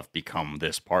policy stuff become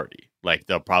this party. Like,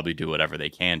 they'll probably do whatever they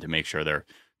can to make sure they're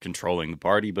controlling the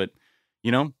party. But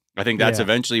I think that's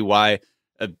eventually why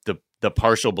the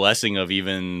partial blessing of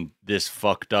even this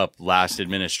fucked up last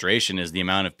administration is the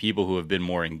amount of people who have been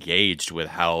more engaged with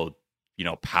how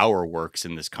power works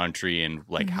in this country, and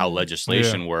like how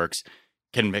legislation works.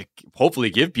 Can hopefully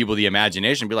give people the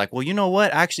imagination, be like, well, you know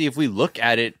what? Actually, if we look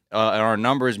at it, at our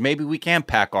numbers, maybe we can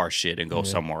pack our shit and go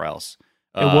somewhere else.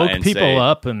 It woke people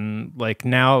up, and like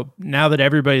now that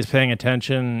everybody's paying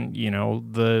attention,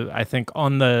 I think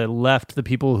on the left, the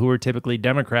people who are typically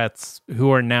Democrats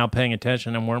who are now paying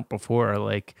attention and weren't before are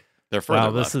like, they're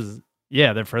further left.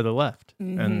 They're further left.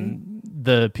 And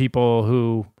the people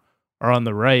who are on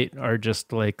the right are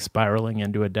just like spiraling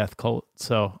into a death cult.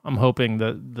 So I'm hoping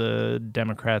that the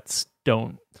Democrats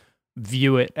don't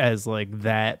view it as like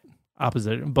that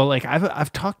opposite. But like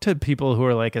I've talked to people who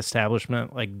are like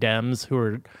establishment, like Dems, who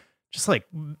are just like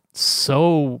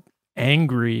so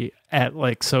angry at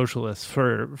like socialists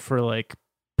for like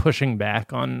pushing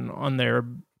back on their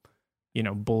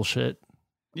bullshit.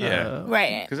 Yeah,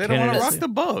 right. Because they don't want to rock the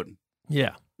boat.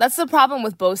 Yeah. That's the problem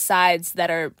with both sides that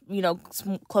are,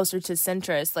 closer to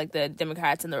centrist, like the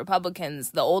Democrats and the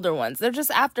Republicans, the older ones. They're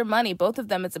just after money. Both of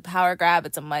them, it's a power grab,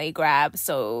 it's a money grab.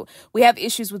 So we have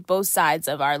issues with both sides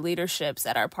of our leaderships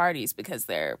at our parties because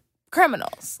they're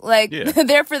criminals. Like,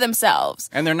 they're for themselves.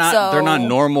 And they're not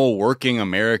normal working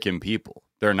American people.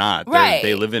 They're not. Right.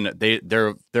 They live in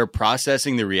they're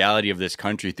processing the reality of this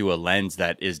country through a lens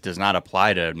that does not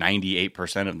apply to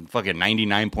 98% of fucking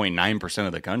 99.9%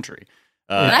 of the country.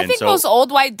 And I think most old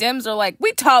white Dems are like,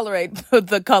 we tolerate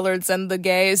the coloreds and the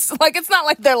gays. Like, it's not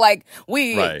like they're like,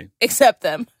 we accept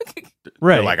them.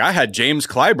 Right. They're like, I had James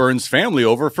Clyburn's family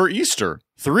over for Easter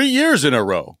 3 years in a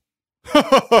row.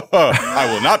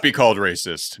 I will not be called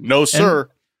racist. No, sir. And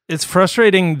it's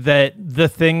frustrating that the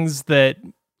things that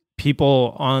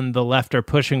people on the left are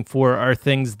pushing for are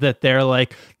things that they're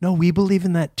like, no, we believe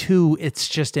in that too. It's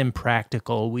just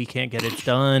impractical. We can't get it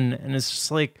done. And it's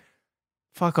just like,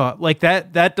 fuck off. Like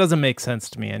that doesn't make sense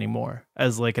to me anymore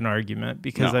as like an argument,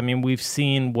 because I mean, we've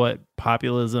seen what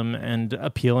populism and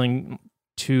appealing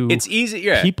to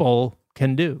people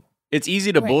can do. It's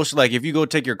easy to bullshit. Like, if you go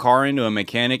take your car into a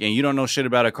mechanic and you don't know shit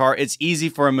about a car, it's easy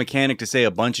for a mechanic to say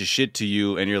a bunch of shit to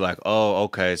you, and you're like, oh,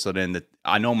 okay, so then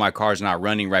I know my car's not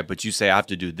running right, but you say I have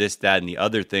to do this, that, and the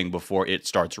other thing before it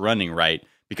starts running right,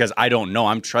 because I don't know.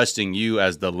 I'm trusting you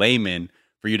as the layman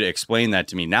for you to explain that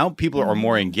to me. Now people are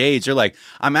more engaged. They're like,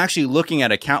 I'm actually looking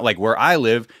at account like where I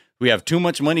live. We have too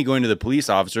much money going to the police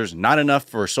officers, not enough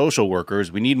for social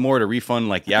workers. We need more to refund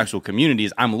like the actual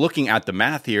communities. I'm looking at the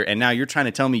math here, and now you're trying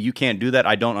to tell me you can't do that.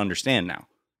 I don't understand now.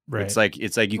 Right. It's like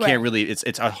you can't really.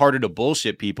 It's harder to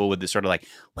bullshit people with this sort of like,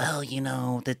 well, you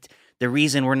know, that the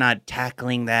reason we're not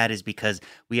tackling that is because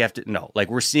we have to. No, like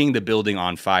we're seeing the building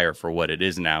on fire for what it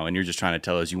is now, and you're just trying to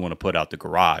tell us you want to put out the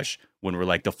garage when we're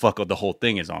like, the fuck, the whole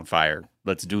thing is on fire.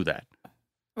 Let's do that.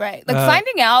 Right. Like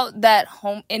finding out that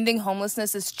ending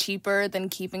homelessness is cheaper than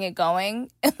keeping it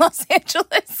going in Los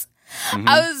Angeles.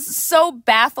 I was so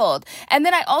baffled. And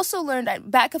then I also learned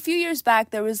back a few years back,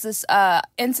 there was this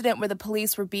incident where the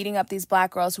police were beating up these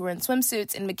black girls who were in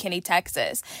swimsuits in McKinney,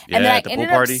 Texas. Yeah, and then I the ended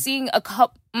pool up party. seeing a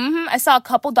couple. I saw a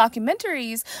couple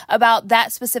documentaries about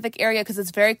that specific area because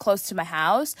it's very close to my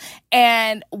house.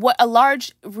 And what a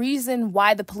large reason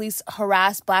why the police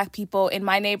harass black people in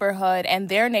my neighborhood and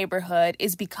their neighborhood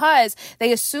is because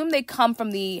they assume they come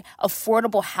from the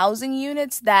affordable housing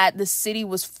units that the city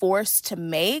was forced to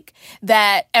make,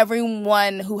 that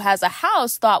everyone who has a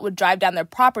house thought would drive down their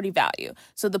property value.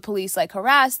 So the police like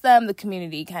harass them. The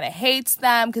community kind of hates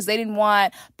them because they didn't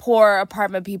want poor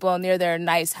apartment people near their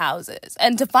nice houses.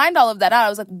 And to find all of that out, I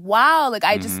was like, wow, like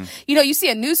I just, you see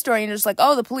a news story and you're just like,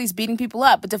 oh, the police beating people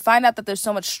up. But to find out that there's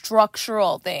so much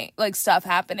structural stuff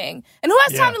happening. And who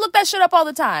has time to look that shit up all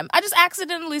the time? I just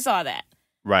accidentally saw that.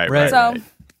 Right. So,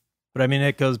 but I mean,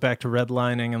 it goes back to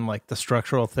redlining and like the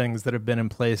structural things that have been in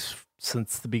place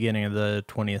since the beginning of the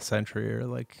 20th century or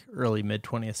like early mid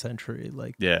 20th century.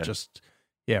 Like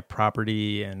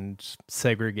property and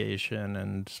segregation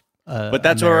and but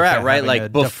that's where we're at, right?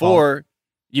 Like before,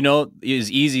 it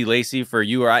was easy, Lacey, for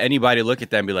you or anybody to look at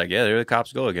that and be like, yeah, there the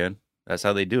cops go again. That's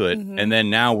how they do it. And then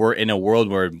now we're in a world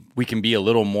where we can be a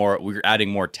little more, we're adding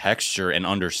more texture and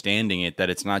understanding it, that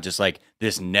it's not just like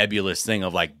this nebulous thing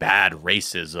of like bad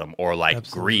racism or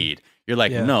like greed. You're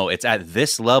like, no, it's at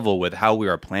this level with how we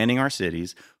are planning our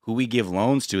cities, who we give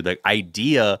loans to, the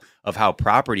idea of how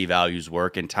property values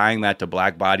work and tying that to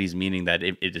black bodies, meaning that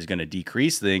it is going to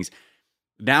decrease things.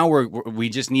 Now we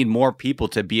just need more people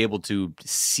to be able to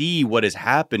see what is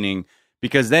happening,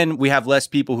 because then we have less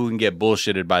people who can get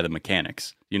bullshitted by the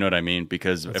mechanics. You know what I mean?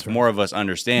 Because if more of us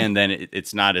understand, then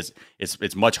it's not as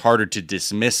it's much harder to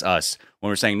dismiss us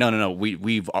when we're saying no.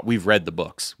 We've read the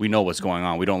books. We know what's going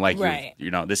on. We don't like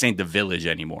you. This ain't the village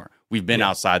anymore. We've been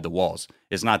outside the walls.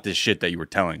 It's not this shit that you were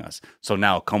telling us. So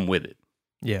now come with it.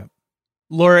 Yeah.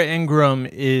 Laura Ingraham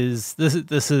is this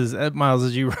is Miles,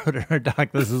 as you wrote in our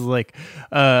doc, this is like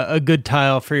a good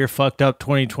tile for your fucked up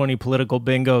 2020 political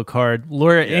bingo card.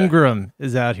 Laura Ingraham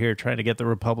is out here trying to get the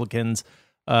Republicans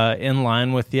in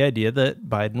line with the idea that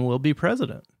Biden will be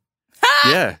president.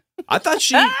 Yeah. I thought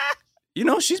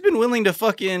she's been willing to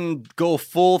fucking go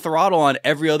full throttle on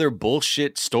every other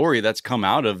bullshit story that's come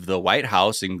out of the White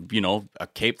House and, a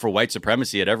cape for white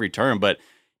supremacy at every turn. But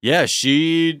yeah,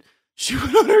 she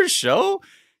went on her show,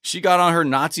 she got on her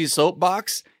Nazi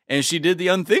soapbox, and she did the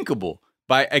unthinkable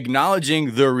by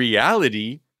acknowledging the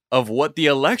reality of what the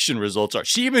election results are.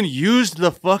 She even used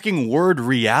the fucking word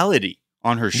reality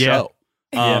on her show.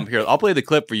 Here, I'll play the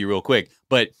clip for you real quick.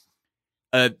 But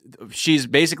she's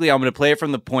basically, I'm going to play it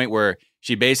from the point where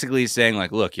she basically is saying,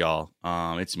 like, look, y'all,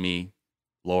 it's me,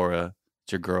 Laura,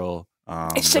 it's your girl.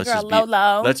 It's your girl,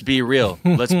 Lolo. Let's be real.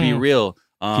 Let's be real.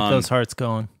 Keep those hearts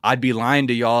going. I'd be lying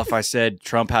to y'all if I said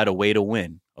Trump had a way to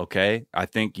win. Okay, I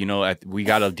think we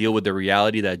got to deal with the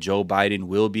reality that Joe Biden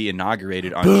will be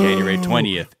inaugurated on January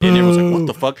 20th, and everyone's like, "What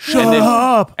the fuck?" Shut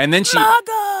up! And then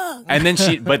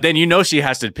she, but then she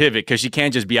has to pivot because she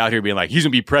can't just be out here being like, "He's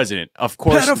gonna be president." Of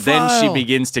course, then she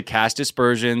begins to cast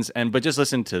aspersions. But just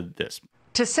listen to this.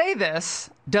 To say this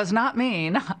does not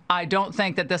mean I don't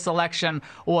think that this election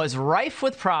was rife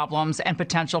with problems and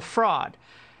potential fraud.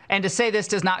 And to say this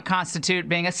does not constitute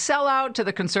being a sellout to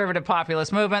the conservative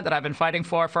populist movement that I've been fighting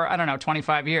for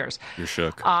 25 years. You're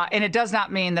shook. And it does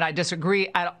not mean that I disagree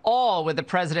at all with the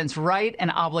president's right and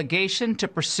obligation to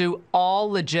pursue all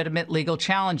legitimate legal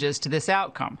challenges to this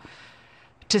outcome.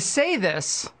 To say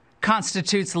this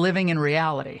constitutes living in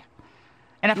reality.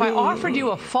 And if I offered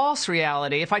you a false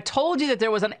reality, if I told you that there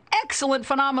was an excellent,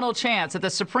 phenomenal chance that the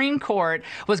Supreme Court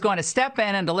was going to step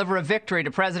in and deliver a victory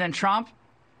to President Trump,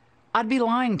 I'd be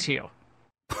lying to you.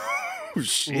 Oh,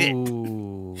 shit.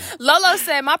 Lolo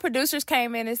said my producers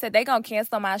came in and said they gonna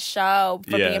cancel my show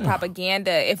for being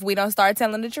propaganda if we don't start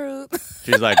telling the truth.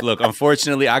 She's like, look,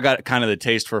 unfortunately, I got kind of the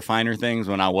taste for finer things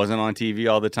when I wasn't on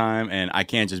TV all the time, and I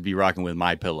can't just be rocking with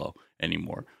my pillow.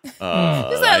 anymore. She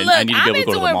said, look, I've been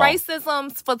doing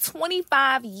racism for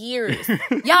 25 years.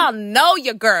 Y'all know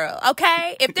your girl,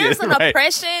 okay? If there's an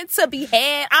oppression to be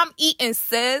had, I'm eating,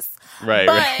 sis.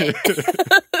 Right.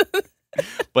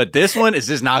 But this one is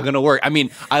just not going to work. I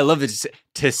mean, I love it.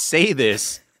 To say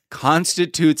this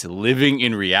constitutes living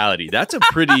in reality. That's a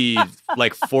pretty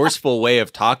like forceful way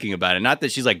of talking about it. Not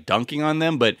that she's like dunking on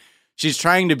them, but she's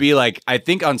trying to be like, I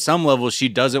think on some level she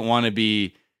doesn't want to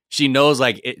be, she knows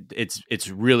like it's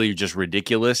really just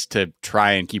ridiculous to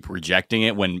try and keep rejecting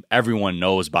it when everyone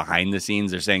knows behind the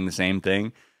scenes they're saying the same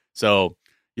thing. So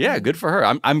yeah, good for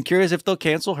her. I'm curious if they'll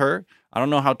cancel her. I don't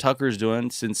know how Tucker's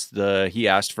doing since he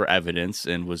asked for evidence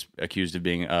and was accused of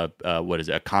being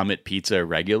a Comet Pizza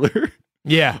regular.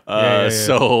 Yeah.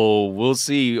 So we'll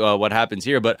see what happens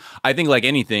here. But I think like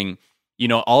anything, you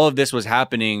know, all of this was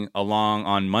happening along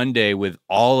on Monday with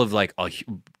all of like a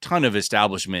ton of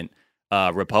establishment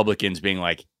Republicans being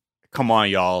like, come on,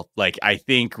 y'all. Like, I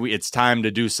think it's time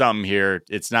to do something here.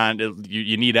 It's not,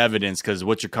 you need evidence because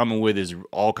what you're coming with is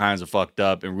all kinds of fucked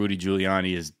up. And Rudy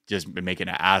Giuliani is just making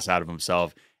an ass out of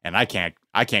himself. And I can't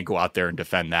go out there and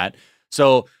defend that.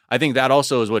 So I think that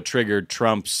also is what triggered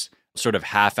Trump's sort of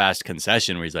half-assed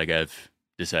concession where he's like, I've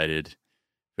decided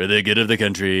for the good of the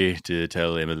country to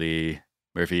tell Emily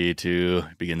Murphy to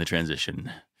begin the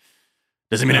transition.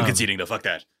 Doesn't mean I'm conceding though. Fuck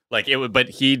that. Like it would, but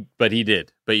he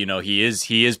did. But you know, he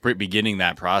is beginning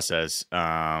that process.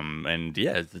 And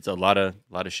yeah, it's a lot of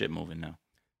shit moving now.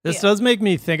 This does make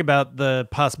me think about the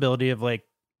possibility of like,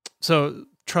 so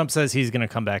Trump says he's going to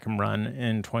come back and run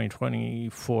in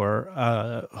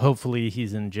 2024. Hopefully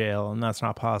he's in jail, and that's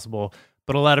not possible.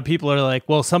 But a lot of people are like,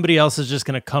 well, somebody else is just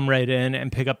going to come right in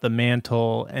and pick up the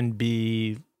mantle and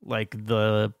be like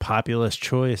the populist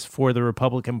choice for the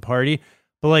Republican Party.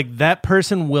 But like that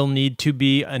person will need to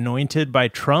be anointed by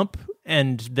Trump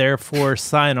and therefore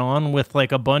sign on with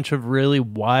like a bunch of really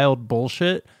wild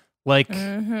bullshit. Like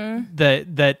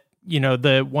that, you know,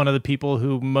 the one of the people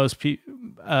who most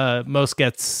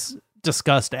gets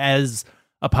discussed as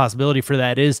a possibility for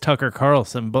that is Tucker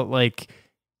Carlson. But like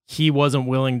he wasn't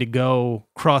willing to go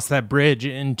cross that bridge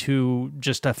into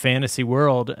just a fantasy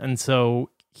world. And so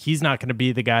he's not going to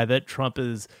be the guy that Trump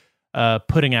is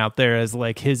putting out there as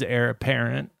like his heir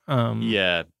apparent.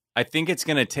 Yeah, I think it's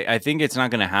gonna I think it's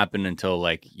not gonna happen until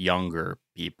like younger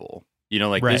people. You know,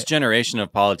 like this generation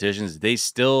of politicians, they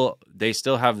still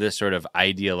have this sort of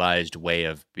idealized way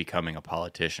of becoming a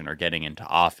politician or getting into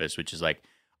office, which is like,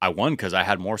 I won because I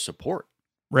had more support.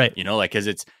 Right. You know, like because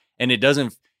it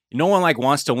doesn't. No one like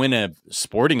wants to win a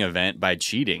sporting event by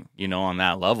cheating. You know, on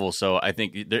that level. So I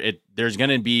think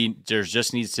there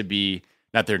just needs to be,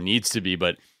 not there needs to be,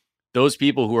 but those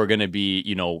people who are going to be,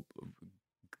 you know,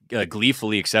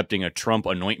 gleefully accepting a Trump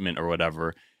anointment or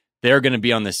whatever, they're going to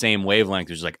be on the same wavelength.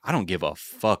 There's like, I don't give a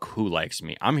fuck who likes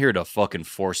me. I'm here to fucking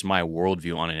force my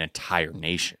worldview on an entire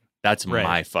nation. That's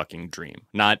my fucking dream.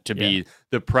 Not to be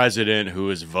the president who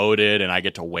is voted and I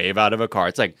get to wave out of a car.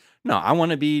 It's like, no, I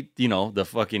want to be, you know, the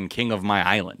fucking king of my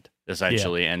island,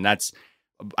 essentially. Yeah. And that's,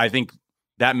 I think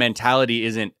that mentality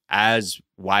isn't as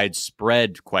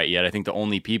widespread quite yet. I think the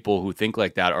only people who think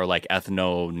like that are like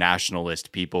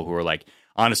ethno-nationalist people who are like,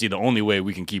 honestly, the only way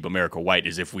we can keep America white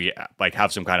is if we like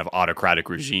have some kind of autocratic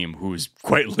regime who's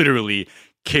quite literally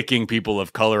kicking people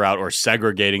of color out or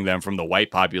segregating them from the white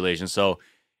population. So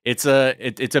it's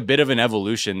a bit of an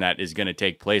evolution that is going to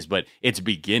take place, but it's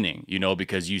beginning, you know,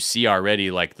 because you see already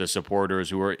like the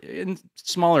supporters who are in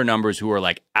smaller numbers who are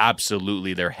like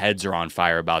absolutely their heads are on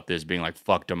fire about this, being like,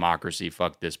 fuck democracy,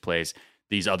 fuck this place.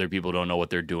 These other people don't know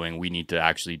what they're doing. We need to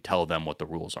actually tell them what the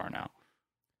rules are now.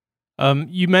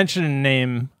 You mentioned a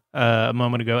name a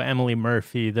moment ago, Emily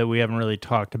Murphy, that we haven't really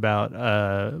talked about,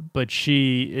 but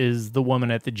she is the woman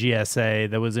at the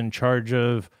GSA that was in charge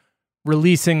of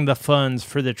releasing the funds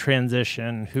for the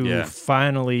transition, who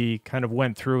finally kind of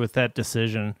went through with that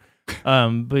decision.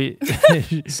 But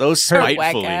so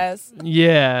spitefully.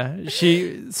 Yeah.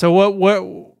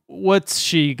 What's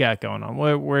she got going on?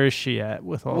 Where is she at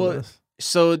with all this?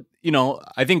 So, you know,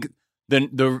 I think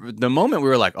the moment we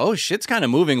were like, oh, shit's kind of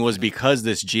moving was because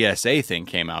this GSA thing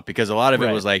came out, because a lot of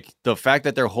it was like the fact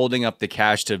that they're holding up the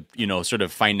cash to, you know, sort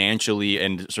of financially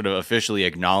and sort of officially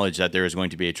acknowledge that there is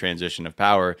going to be a transition of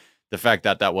power. The fact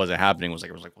that that wasn't happening was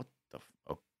like, what the,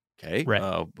 okay,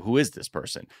 who is this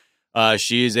person?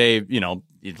 She is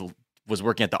was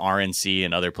working at the RNC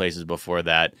and other places before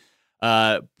that.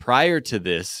 Prior to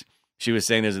this, she was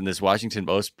saying there's in this Washington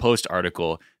Post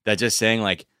article that just saying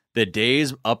like the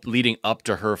days leading up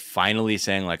to her finally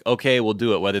saying like, okay, we'll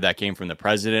do it, whether that came from the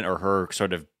president or her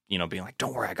sort of, you know, being like,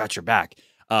 don't worry, I got your back,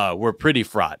 were pretty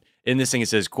fraught. In this thing, it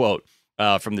says, quote,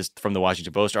 from the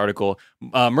Washington Post article.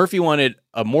 Murphy wanted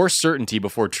more certainty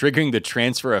before triggering the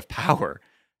transfer of power.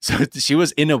 So she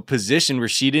was in a position where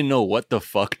she didn't know what the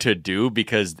fuck to do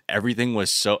because everything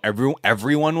was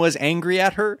everyone was angry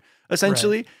at her,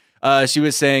 essentially. Right. She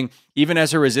was saying, even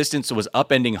as her resistance was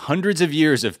upending hundreds of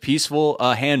years of peaceful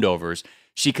handovers,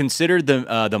 she considered the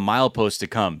milepost to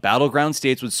come. Battleground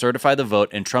states would certify the vote,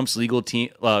 and Trump's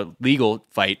legal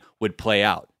fight would play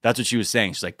out. That's what she was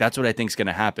saying. She's like, that's what I think is going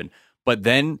to happen. But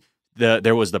then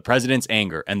there was the president's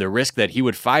anger and the risk that he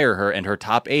would fire her and her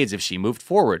top aides if she moved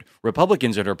forward.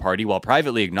 Republicans at her party, while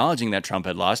privately acknowledging that Trump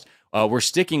had lost, were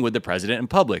sticking with the president in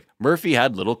public. Murphy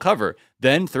had little cover.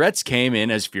 Then threats came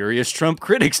in as furious Trump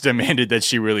critics demanded that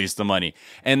she release the money.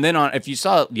 And then if you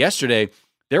saw yesterday,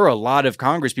 there were a lot of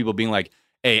Congress people being like,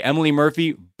 hey, Emily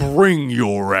Murphy, bring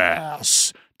your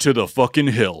ass to the fucking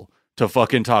Hill to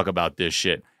fucking talk about this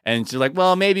shit. And she's like,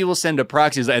 well, maybe we'll send a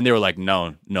proxy. And they were like,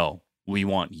 no. We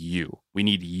want you. We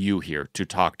need you here to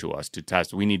talk to us, to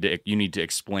test. You need to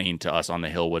explain to us on the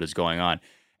Hill what is going on.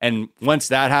 And once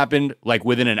that happened, like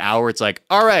within an hour, it's like,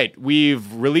 all right,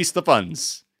 we've released the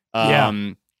funds.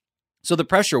 So the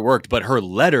pressure worked, but her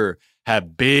letter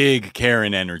had big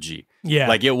Karen energy. Yeah.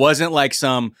 Like it wasn't like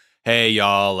some, hey,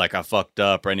 y'all, like I fucked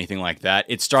up or anything like that.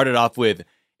 It started off with,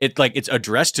 it's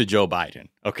addressed to Joe Biden.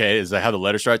 Okay. Is that how the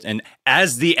letter starts? And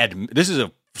as this is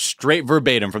a straight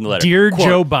verbatim from the letter. Dear Quote,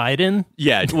 Joe Biden.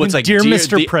 Yeah. Well, it's like, Dear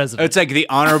Mr. President. It's like the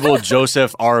Honorable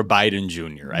Joseph R. Biden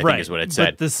Jr., I think is what it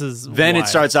said. But this is Then wild. It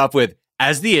starts off with,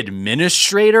 as the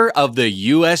administrator of the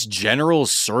U.S. General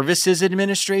Services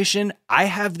Administration, I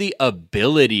have the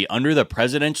ability under the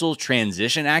Presidential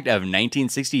Transition Act of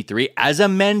 1963, as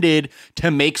amended,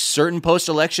 to make certain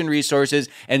post-election resources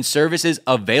and services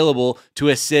available to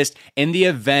assist in the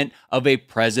event of a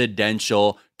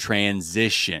presidential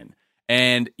transition.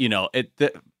 And,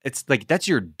 it's like, that's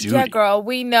your duty. Yeah, girl,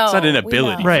 we know. It's not an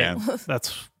ability, right?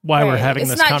 That's why we're having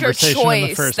this conversation in the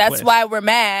first place. That's why we're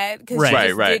mad, because you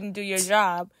just right. didn't do your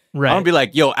job. Right. I'm gonna be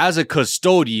like, yo, as a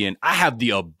custodian, I have the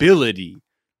ability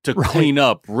to clean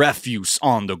up refuse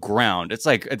on the ground. It's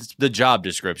like, it's the job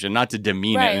description, not to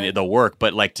demean it, the work,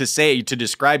 but like to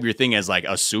describe your thing as like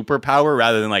a superpower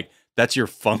rather than like, that's your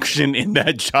function in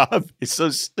that job. It's so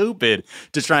stupid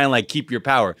to try and like keep your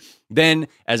power. Then,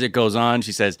 as it goes on,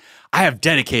 she says, I have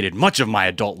dedicated much of my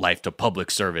adult life to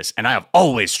public service, and I have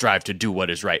always strived to do what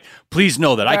is right. Please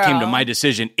know that I came to my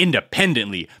decision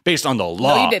independently based on the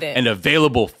law and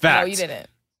available facts. No, you didn't.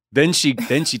 Then she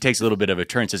takes a little bit of a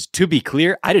turn and says, to be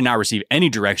clear, I did not receive any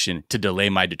direction to delay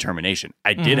my determination.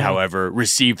 I did, however,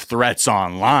 receive threats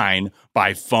online,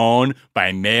 by phone,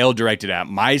 by mail, directed at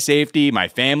my safety, my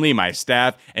family, my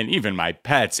staff, and even my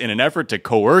pets in an effort to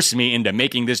coerce me into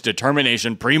making this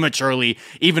determination prematurely.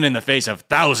 Even in the face of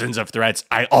thousands of threats,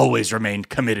 I always remained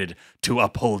committed to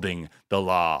upholding the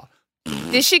law.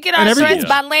 Did she get our threats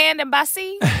by land and by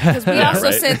sea? Because we also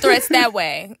send threats that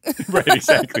way. Right,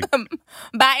 exactly.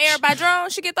 By air, by drone,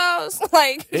 she get those?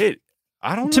 I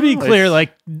don't know. To be clear,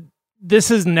 like, this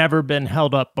has never been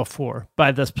held up before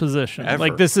by this position. Ever.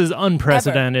 Like, this is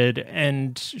unprecedented,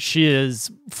 and she is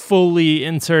fully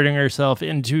inserting herself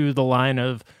into the line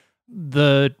of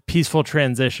the peaceful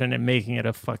transition and making it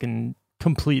a fucking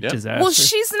complete disaster. Well,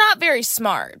 she's not very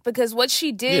smart, because what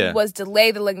she did was delay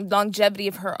the longevity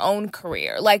of her own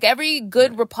career. Like, every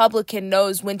good Republican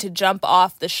knows when to jump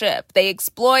off the ship. They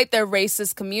exploit their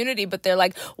racist community, but they're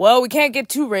like, well, we can't get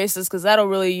too racist because that'll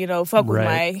really, fuck with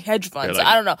my hedge funds. Like,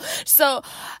 I don't know. So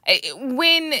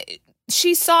when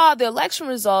she saw the election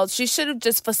results, she should have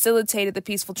just facilitated the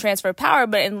peaceful transfer of power,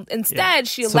 but instead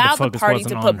she allowed the party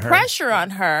to put pressure on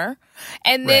her.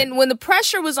 And then when the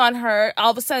pressure was on her,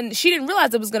 all of a sudden she didn't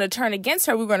realize it was going to turn against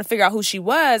her. We were going to figure out who she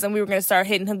was, and we were going to start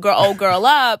hitting her old girl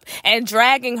up and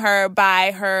dragging her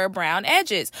by her brown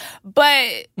edges.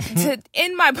 But to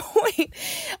end my point,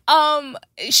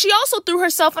 she also threw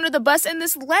herself under the bus in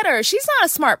this letter. She's not a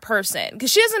smart person,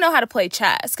 because she doesn't know how to play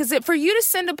chess. Because for you to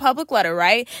send a public letter,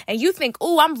 right, and you think,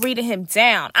 oh, I'm reading him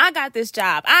down. I got this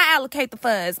job. I allocate the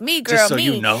funds. Me, girl, just so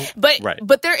me. You know.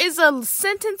 But there is a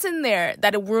sentence in there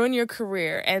that'll ruin your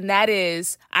career, and that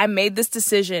is, I made this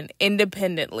decision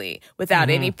independently without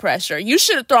any pressure. You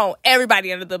should have thrown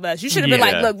everybody under the bus. You should have been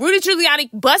like, look, Rudy Giuliani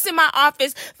busting my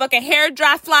office, fucking hair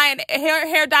dye flying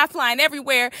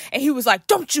everywhere, and he was like,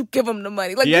 don't you give him the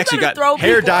money. Like, he you actually got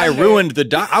hair dye ruined the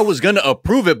doc. I was gonna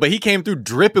approve it, but he came through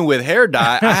dripping with hair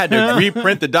dye. I had to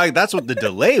reprint the doc. That's what the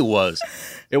delay was.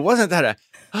 It wasn't that.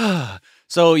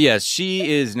 So yes, she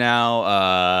is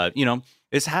now.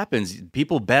 This happens.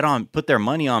 People put their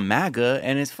money on MAGA,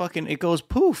 and it goes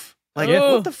poof. Like,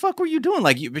 what the fuck were you doing?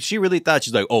 Like, but she really thought,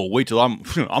 she's like, oh, wait till I'm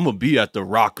gonna be at the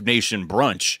Rock Nation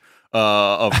brunch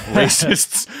of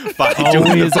racists by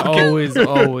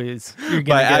always.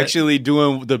 By actually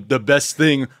doing the best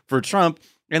thing for Trump.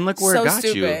 And look where it got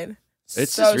stupid. you.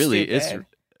 It's so just really, stupid.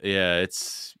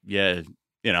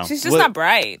 you know. She's just not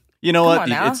bright. You know Come what? on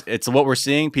now. It's what we're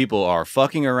seeing. People are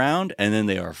fucking around, and then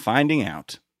they are finding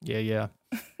out. Yeah.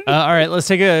 All right, let's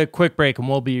take a quick break, and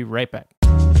we'll be right back.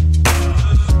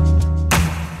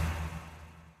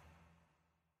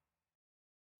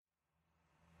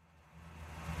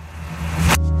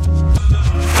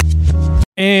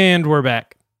 And we're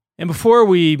back. And before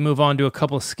we move on to a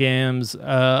couple of scams,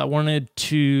 I wanted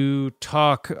to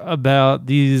talk about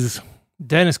these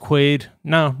Dennis Quaid.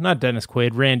 No, not Dennis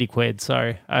Quaid. Randy Quaid.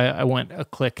 Sorry. I went a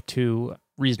click too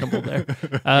reasonable there.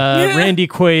 Randy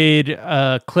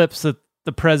Quaid clips that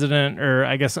the president, or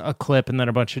I guess a clip and then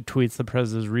a bunch of tweets the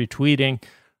president is retweeting.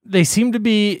 They seem to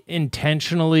be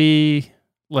intentionally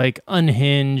like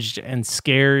unhinged and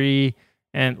scary.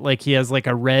 And like he has like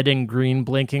a red and green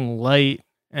blinking light.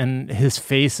 And his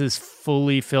face is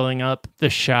fully filling up the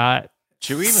shot.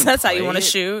 Should we even That's how you play want to it?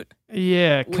 shoot.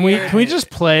 Yeah, can we just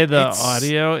play the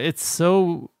audio? It's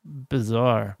so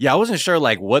bizarre. Yeah, I wasn't sure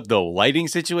like what the lighting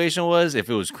situation was, if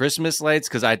it was Christmas lights,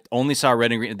 because I only saw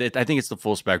red and green. I think it's the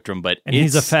full spectrum, but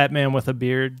he's a fat man with a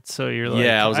beard, so you're like,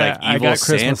 yeah, I was like, I evil got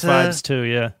Christmas Santa? vibes too.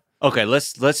 Yeah. Okay,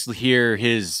 let's hear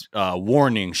his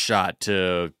warning shot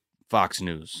to Fox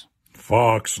News.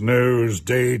 Fox News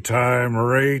daytime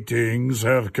ratings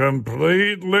have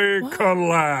completely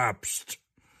collapsed.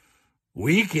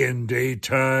 Weekend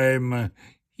daytime,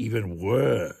 even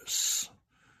worse.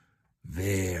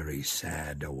 Very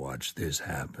sad to watch this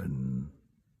happen.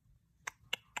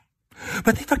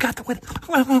 But they forgot the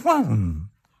wedding.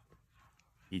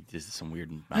 He did some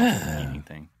weird mouth eating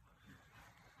thing.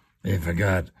 They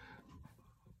forgot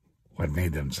what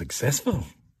made them successful.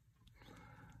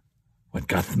 What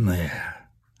got them there?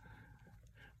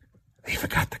 They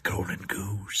forgot the golden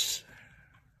goose.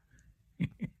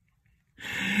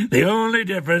 The only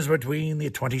difference between the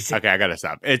 26... Okay, I gotta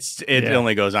stop. It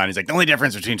only goes on. He's like, the only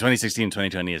difference between 2016 and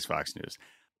 2020 is Fox News.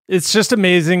 It's just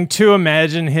amazing to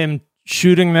imagine him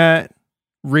shooting that,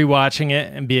 rewatching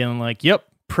it, and being like, yep,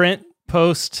 print,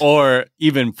 post. Or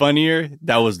even funnier,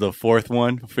 that was the fifth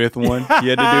one he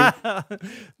had to do.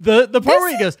 the part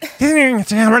where he goes...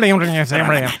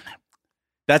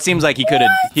 That seems like he could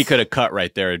have cut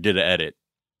right there or did an edit.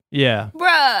 Yeah.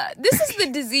 Bruh, this is the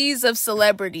disease of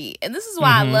celebrity. And this is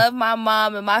why I love my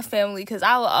mom and my family, because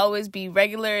I will always be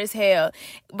regular as hell.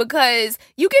 Because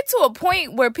you get to a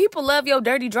point where people love your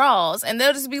dirty draws, and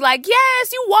they'll just be like,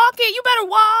 yes, you walk it, you better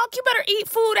walk, you better eat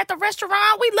food at the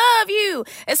restaurant, we love you.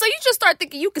 And so you just start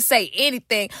thinking you can say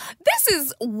anything. This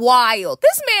is wild.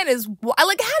 This man is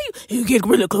like, how do you get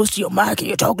really close to your mic and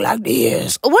you talk like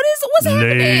this? What's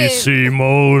happening? Lacy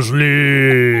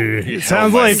Mosley. It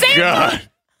sounds like God.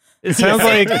 It sounds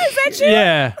like,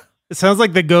 yeah, it sounds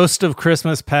like the ghost of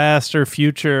Christmas past or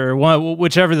future, or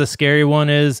whichever the scary one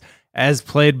is, as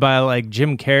played by like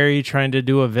Jim Carrey trying to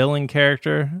do a villain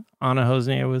character. Anna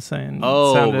Hosnia was saying.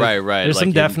 Oh, right. There's like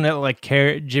some definite like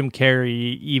Jim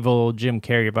Carrey, evil Jim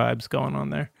Carrey vibes going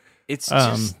on there. It's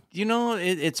just,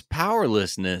 it's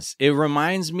powerlessness. It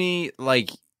reminds me like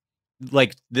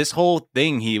this whole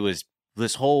thing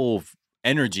this whole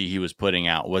energy he was putting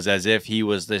out was as if he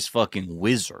was this fucking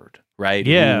wizard, right?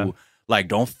 Yeah. Who, like,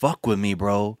 don't fuck with me,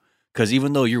 bro. Because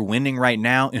even though you're winning right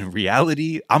now, in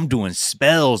reality, I'm doing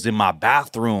spells in my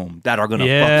bathroom that are going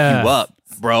to fuck you up,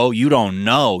 bro. You don't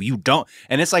know. You don't.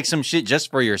 And it's like some shit just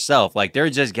for yourself. Like,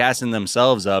 they're just gassing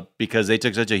themselves up because they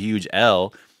took such a huge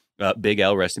L. Big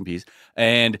L, rest in peace.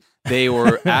 And they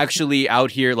were actually out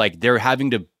here, like, they're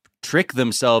having to trick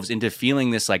themselves into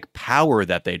feeling this like power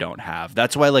that they don't have.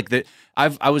 That's why like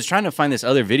I was trying to find this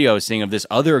other video I was seeing of this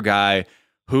other guy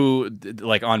who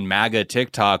like on MAGA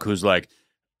TikTok who's like,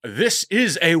 this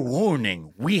is a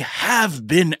warning. We have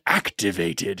been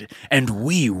activated and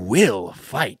we will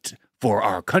fight for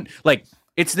our country. Like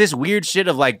it's this weird shit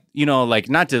of like, like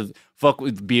not to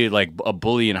be like a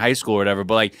bully in high school or whatever,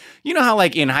 but like, you know how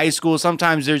like in high school,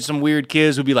 sometimes there's some weird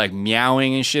kids who be like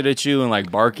meowing and shit at you and like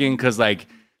barking. Cause like,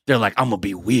 they're like, I'm gonna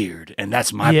be weird, and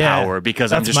that's my power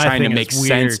because I'm just trying to make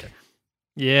sense.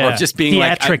 Yeah, or just being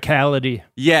theatricality.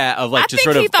 Of like to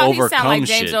sort of overcome he sounded like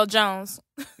shit. James Earl Jones.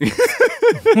 He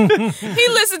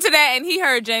listened to that and he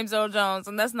heard James Earl Jones,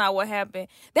 and that's not what happened.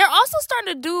 They're also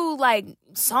starting to do like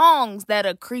songs that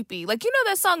are creepy, like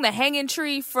that song, "The Hanging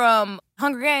Tree" from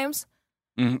Hunger Games.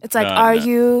 It's like, are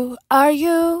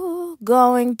you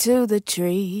going to the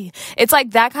tree. It's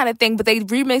like that kind of thing, but they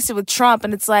remixed it with Trump,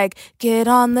 and it's like, get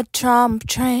on the Trump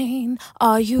train.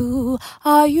 Are you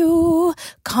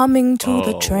coming to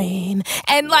the train?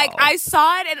 And like, I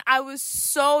saw it, and I was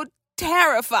so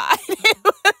terrified.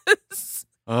 It was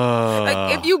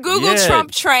like, if you Google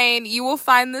Trump train, you will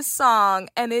find this song,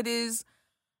 and it is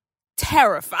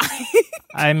terrifying.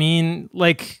 I mean,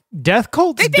 like, death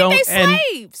cults they think don't... they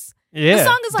slaves. Yeah, the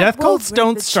song is like, death cults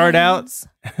don't start out.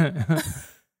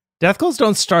 Death cults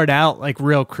don't start out like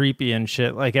real creepy and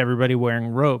shit, like everybody wearing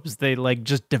robes. They like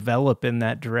just develop in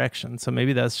that direction. So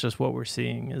maybe that's just what we're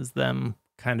seeing is them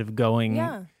kind of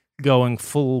going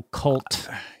full cult.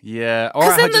 Yeah, or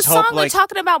because I in the just song hope, they're like,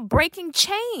 talking about breaking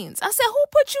chains. I said, who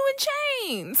put you in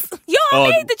chains? Y'all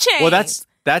made the chains. Well,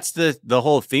 that's the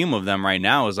whole theme of them right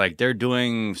now is like they're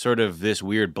doing sort of this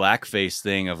weird blackface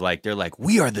thing of like they're like,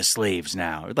 we are the slaves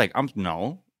now. It's like,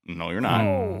 no, you're not.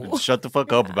 No. Shut the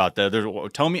fuck up about that.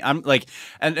 Tell me, I'm like,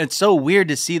 and it's so weird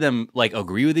to see them like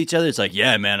agree with each other. It's like,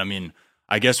 yeah, man. I mean,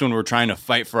 I guess when we're trying to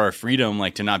fight for our freedom,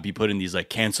 like to not be put in these like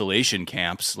cancellation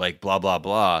camps, like blah blah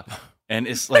blah. And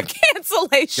it's like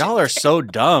cancellation. Y'all are so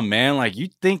dumb, man. Like, you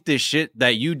think this shit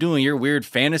that you do in your weird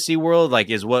fantasy world, like,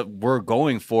 is what we're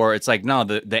going for. It's like, no,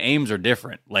 the aims are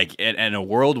different. Like, in a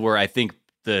world where I think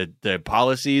the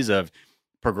policies of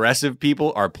progressive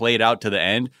people are played out to the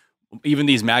end, even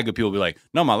these MAGA people will be like,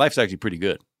 no, my life's actually pretty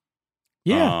good.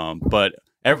 Yeah. But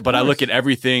I look at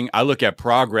everything, I look at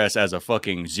progress as a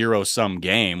fucking zero-sum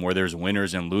game where there's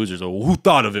winners and losers. Oh, who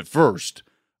thought of it first?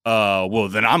 Well,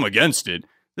 then I'm against it.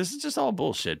 This is just all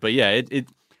bullshit. But yeah,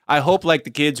 I hope like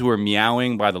the kids who are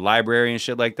meowing by the library and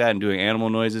shit like that and doing animal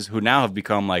noises, who now have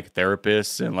become like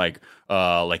therapists and like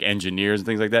engineers and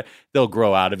things like that, they'll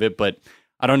grow out of it. But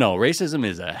I don't know. Racism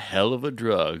is a hell of a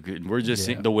drug. We're just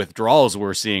seeing, the withdrawals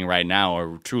we're seeing right now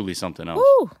are truly something else.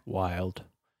 Woo. Wild.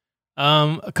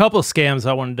 A couple of scams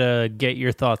I wanted to get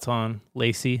your thoughts on,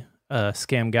 Lacey,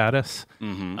 Scam Goddess.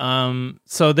 Mm-hmm.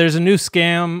 So there's a new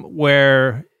scam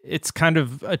where it's kind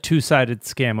of a two-sided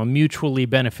scam, a mutually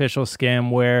beneficial scam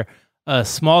where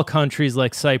small countries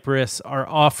like Cyprus are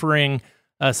offering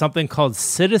something called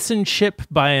citizenship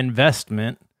by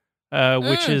investment,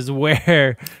 which is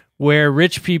where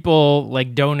rich people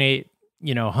like donate,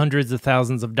 hundreds of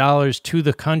thousands of dollars to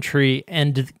the country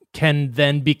and can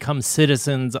then become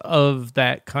citizens of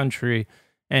that country.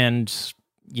 And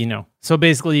so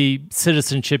basically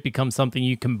citizenship becomes something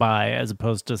you can buy as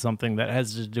opposed to something that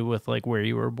has to do with like where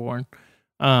you were born.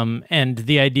 And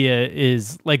the idea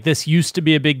is like this used to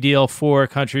be a big deal for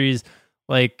countries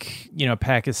like,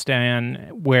 Pakistan,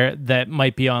 where that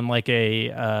might be on like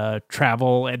a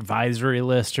travel advisory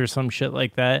list or some shit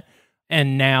like that.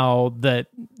 And now that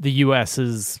the U.S.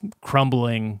 is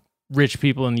crumbling, rich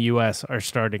people in the U.S. are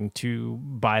starting to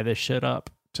buy this shit up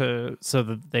so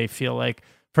that they feel like,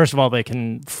 first of all, they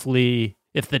can flee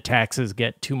if the taxes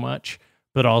get too much,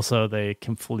 but also they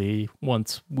can flee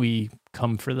once we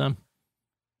come for them.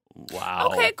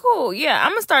 Wow. Okay, cool. Yeah,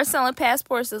 I'm going to start selling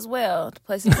passports as well to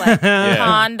places like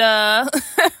Honda.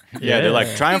 Yeah, they're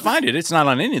like, try and find it. It's not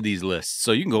on any of these lists,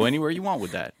 so you can go anywhere you want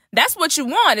with that. That's what you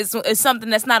want is something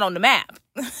that's not on the map.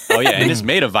 Oh, yeah, and it's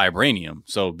made of vibranium,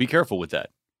 so be careful with that.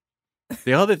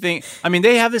 The other thing, I mean,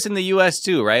 they have this in the U.S.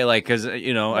 too, right? Like, because,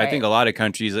 I think a lot of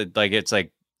countries, like, it's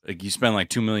like you spend like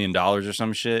 $2 million or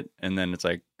some shit, and then it's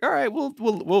like, all right,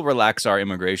 we'll relax our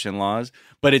immigration laws.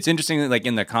 But it's interesting, like,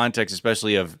 in the context,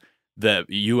 especially of the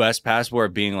U.S.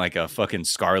 passport being like a fucking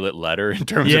scarlet letter in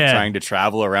terms of trying to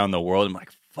travel around the world. I'm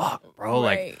like, fuck, bro,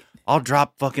 Right. like, I'll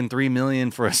drop fucking $3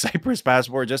 million for a Cyprus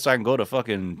passport just so I can go to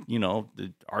fucking,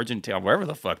 the Argentina, wherever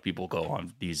the fuck people go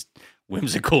on these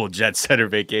whimsical jet setter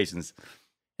vacations.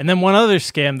 And then one other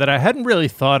scam that I hadn't really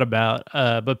thought about,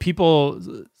 but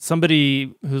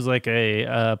somebody who's like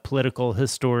a political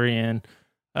historian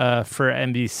for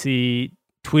NBC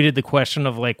tweeted the question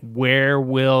of like, where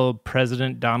will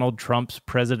President Donald Trump's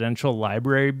presidential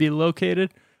library be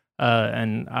located?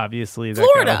 And obviously that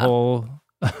Florida. got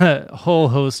a whole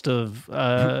host of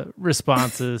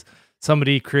responses.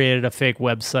 Somebody created a fake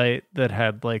website that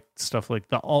had like stuff like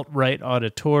the alt-right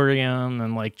auditorium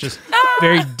and like just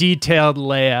very detailed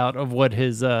layout of what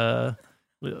his oh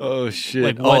shit!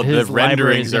 like what his the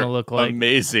library is renderings going are to look like.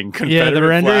 amazing. Yeah, the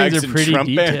renderings flags are and pretty Trump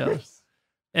detailed. banners.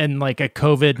 And like a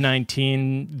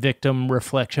COVID-19 victim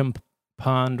reflection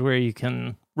pond where you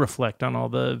can reflect on all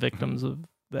the victims of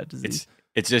that disease.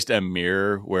 It's just a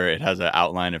mirror where it has an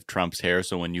outline of Trump's hair,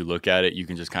 so when you look at it, you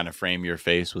can just kind of frame your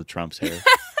face with Trump's hair.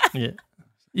 Yeah.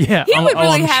 He would really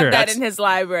I'm have sure. that in his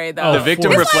library, though. The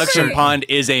victim His reflection library- pond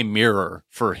is a mirror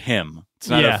for him. It's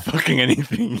not Yeah. a fucking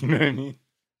anything. You know what I mean?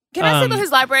 Can I say that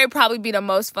his library would probably be the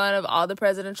most fun of all the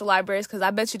presidential libraries? Because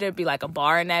I bet you there'd be like a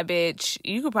bar in that bitch.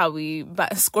 You could probably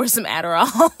score some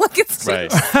Adderall. Like it's Right.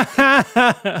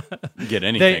 Get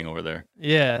anything over there.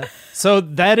 Yeah. So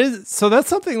that's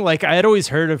something like I had always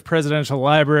heard of presidential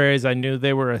libraries. I knew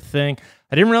they were a thing.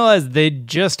 I didn't realize they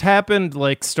just happened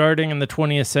like starting in the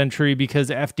 20th century because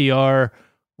FDR,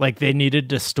 like they needed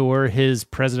to store his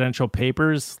presidential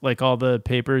papers, like all the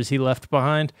papers he left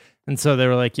behind. And so they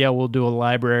were like, yeah, we'll do a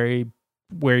library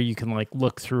where you can like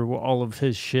look through all of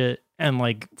his shit. And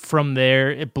like from there,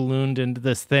 it ballooned into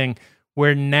this thing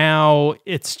where now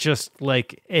it's just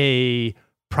like a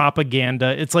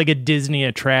propaganda. It's like a Disney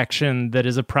attraction that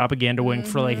is a propaganda wing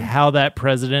for like how that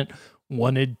president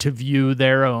wanted to view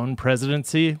their own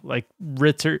presidency. Like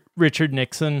Richard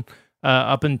Nixon,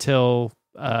 up until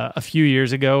a few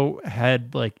years ago,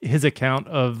 had like his account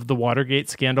of the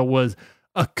Watergate scandal was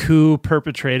a coup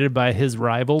perpetrated by his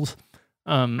rivals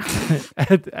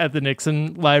at the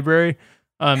Nixon library.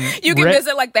 You can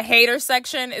visit like the hater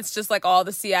section. It's just like all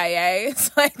the CIA.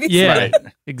 It's like right.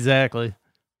 Exactly.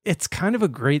 It's kind of a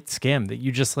great scam that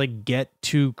you just like get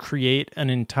to create an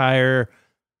entire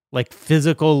like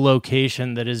physical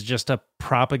location that is just a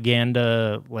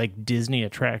propaganda like Disney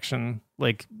attraction.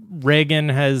 Like Reagan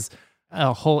has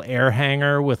a whole air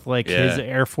hangar with like his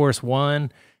Air Force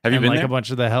One. Have you been like there? A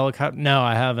bunch of the helicopters? No,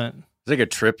 I haven't. It's like a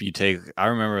trip you take. I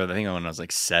remember, I think when I was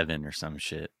like 7 or some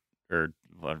shit, or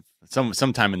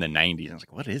sometime in the 90s. I was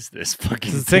like, what is this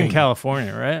fucking It's thing? in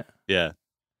California, right? Yeah.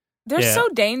 They're so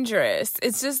dangerous.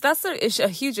 It's just that's a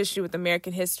huge issue with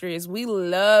American history is we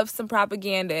love some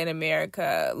propaganda in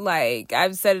America. Like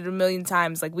I've said it a million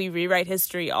times, like we rewrite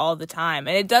history all the time.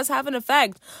 And it does have an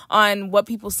effect on what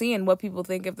people see and what people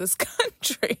think of this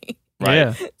country. Right.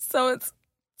 Yeah. So it's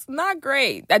not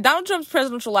great. Donald Trump's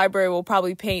presidential library will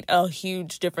probably paint a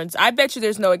huge difference. I bet you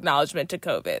there's no acknowledgement to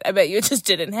COVID. I bet you it just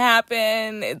didn't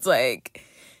happen. It's like...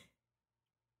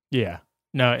 Yeah.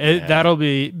 No, that'll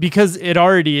be... Because it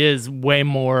already is way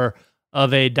more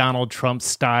of a Donald Trump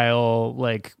style,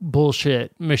 like,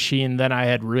 bullshit machine than I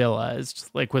had realized.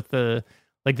 Like, with the...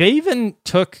 Like, they even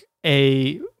took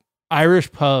a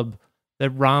Irish pub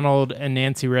that Ronald and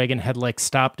Nancy Reagan had, like,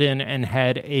 stopped in and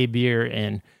had a beer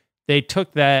in. They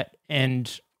took that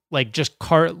and like just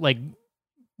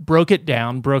broke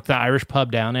the Irish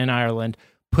pub down in Ireland,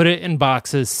 put it in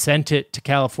boxes, sent it to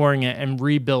California and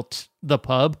rebuilt the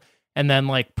pub and then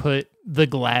like put the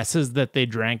glasses that they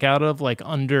drank out of like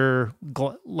under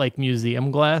like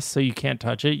museum glass. So you can't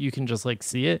touch it. You can just like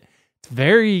see it. It's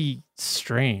very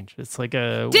strange. It's like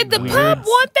Did the pub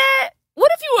want that? What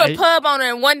if you were a pub owner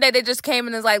and one day they just came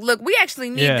and is like, look, we actually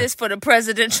need this for the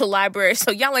presidential library,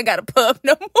 so y'all ain't got a pub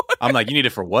no more. I'm like, you need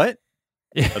it for what?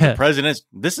 Yeah. The president's,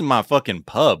 this is my fucking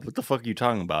pub. What the fuck are you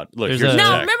talking about? Look, here's a check.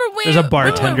 Remember when there's a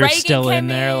bartender Reagan still in came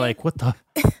there, like, what the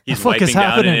He's fuck wiping is down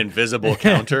happening? an invisible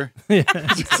counter.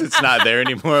 It's not there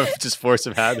anymore. It's just force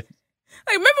of habit.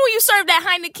 Like, remember when you served that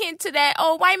Heineken to that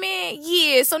old white man?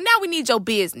 Yeah, so now we need your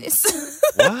business.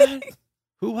 What?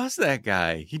 Who was that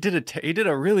guy? He did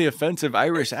a really offensive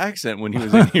Irish accent when he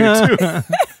was in here too.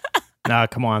 Nah,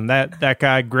 come on. That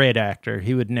guy, great actor.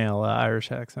 He would nail an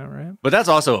Irish accent, right? But that's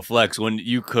also a flex when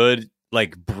you could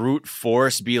like brute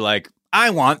force be like,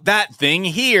 I want that thing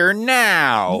here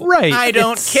now. Right. I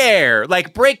don't care.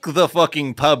 Like break the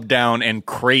fucking pub down and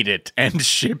crate it and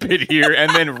ship it here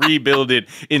and then rebuild it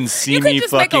in Simi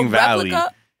fucking Valley.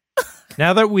 Replica.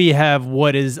 Now that we have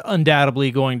what is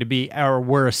undoubtedly going to be our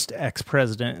worst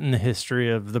ex-president in the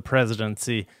history of the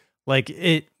presidency, like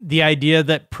the idea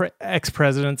that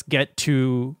ex-presidents get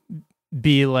to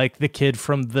be like the kid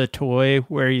from The Toy,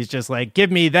 where he's just like, give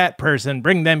me that person,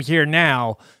 bring them here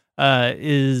now,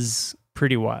 is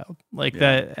pretty wild. Like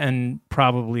that, and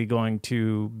probably going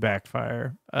to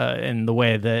backfire in the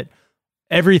way that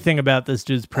everything about this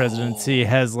dude's presidency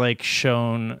has like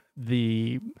shown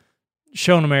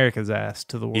America's ass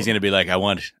to the world. He's gonna be like, I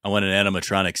want an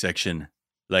animatronic section.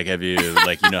 Like, have you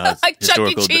like how like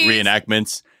historical Chuck E. Cheese.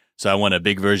 reenactments? So I want a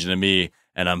big version of me,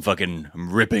 and I'm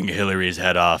ripping Hillary's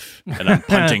head off, and I'm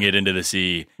punching it into the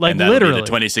sea. Like and that'll literally. be the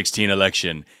 2016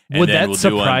 election. And Would then that we'll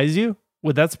surprise you?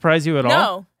 Would that surprise you at all?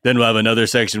 No. Then we'll have another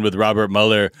section with Robert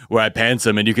Mueller where I pants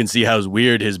him and you can see how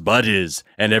weird his butt is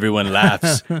and everyone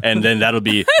laughs. And then that'll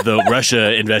be the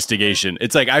Russia investigation.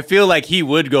 It's like, I feel like he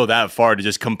would go that far to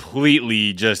just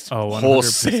completely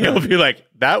wholesale be like,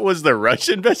 that was the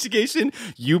Russia investigation?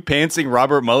 You pantsing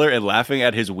Robert Mueller and laughing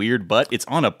at his weird butt? It's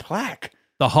on a plaque.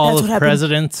 The Hall of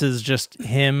Presidents is just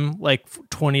him like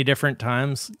 20 different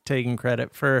times taking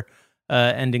credit for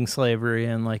ending slavery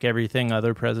and like everything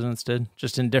other presidents did,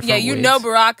 just in different ways. Yeah,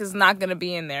 Barack is not going to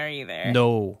be in there either.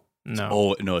 No. No.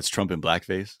 Oh, no, it's Trump in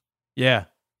blackface. Yeah.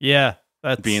 Yeah.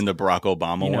 That's Being the Barack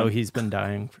Obama you know, one. he's been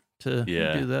dying to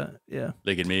do that. Yeah.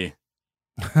 Look at me.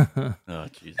 Oh,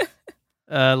 Jesus.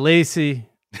 Lacey,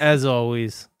 as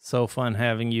always, so fun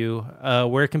having you.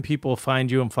 Where can people find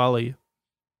you and follow you?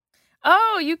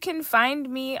 Oh, you can find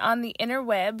me on the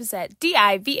interwebs at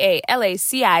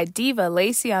DIVALACI, Diva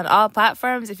Lacey on all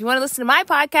platforms. If you want to listen to my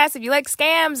podcast, if you like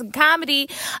scams and comedy,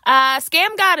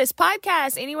 Scam Goddess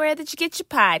podcast, anywhere that you get your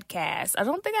podcast. I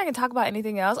don't think I can talk about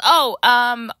anything else. Oh,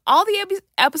 all the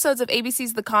episodes of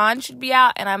ABC's The Con should be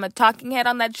out, and I'm a talking head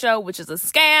on that show, which is a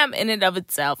scam in and of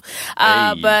itself.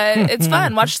 But it's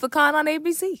fun. Watch The Con on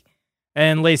ABC.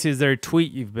 And Lacey, is there a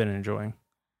tweet you've been enjoying?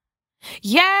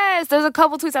 Yes, there's a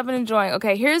couple tweets I've been enjoying.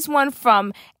 Okay, here's one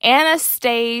from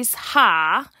Anastasia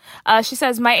Ha. She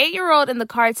says, my 8-year-old in the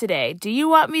car today. Do you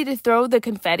want me to throw the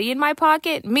confetti in my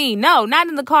pocket? Me, no, not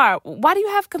in the car. Why do you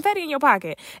have confetti in your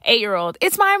pocket? 8-year-old,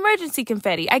 it's my emergency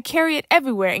confetti. I carry it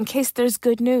everywhere in case there's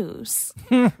good news.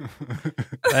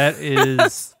 That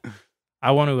is, I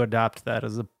want to adopt that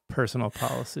as a personal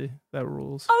policy. That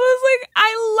rules. I was like,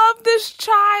 I love this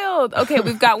child. Okay,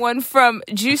 we've got one from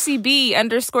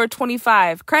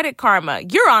JuicyB_25. Credit Karma.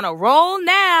 You're on a roll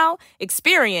now.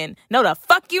 Experian. No, the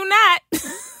fuck you not.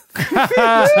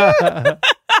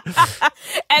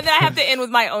 And then I have to end with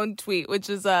my own tweet, which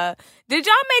is, did y'all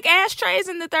make ashtrays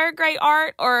in the 3rd grade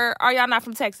art, or are y'all not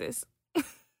from Texas? Wait,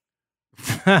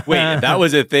 that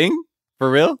was a thing? For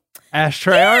real?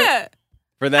 Ashtray art?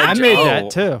 For that? I made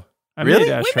that too. Really?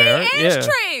 Made We made art.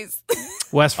 ashtrays. Yeah.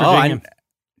 West Virginia.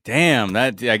 Damn,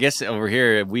 that I guess over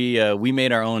here we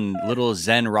made our own little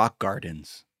Zen rock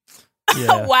gardens.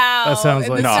 Yeah. Wow. That sounds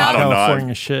like No, I don't know.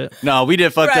 California shit. No, we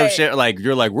did fucked up Right. shit. Like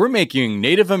you're like we're making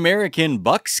Native American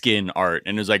buckskin art,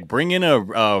 and it was like bring in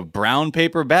a brown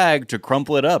paper bag to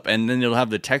crumple it up, and then it'll have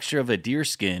the texture of a deer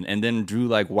skin, and then drew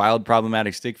like wild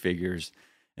problematic stick figures,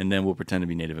 and then we'll pretend to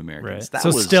be Native Americans. Right.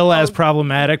 So still as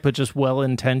problematic, but just well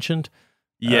intentioned.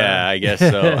 Yeah, I guess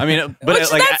so. I mean, but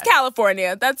Which, like that's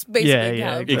California. That's basically Yeah,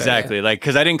 California. exactly, like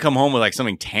because I didn't come home with like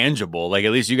something tangible. Like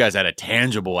at least you guys had a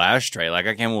tangible ashtray. Like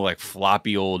I came with like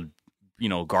floppy old,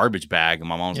 garbage bag, and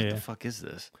my mom was like, Yeah. "The fuck is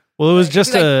this?" Well, it was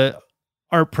just Like- a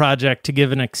art project to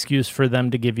give an excuse for them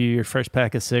to give you your first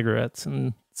pack of cigarettes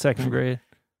in 2nd grade.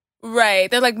 Right.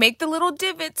 They're like, make the little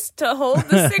divots to hold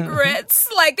the cigarettes.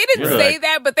 Like, they didn't You're say like-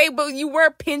 that, but you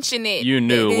were pinching it. You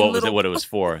knew in what it was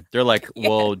for. They're like,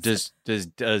 well, Yes.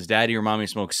 does daddy or mommy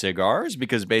smoke cigars?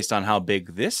 Because based on how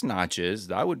big this notch is,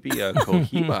 that would be a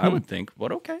Cohiba, I would think.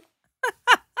 But okay.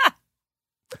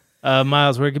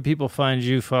 Miles, where can people find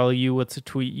you, follow you? What's a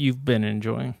tweet you've been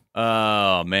enjoying?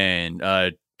 Oh man,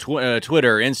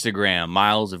 Twitter, Instagram,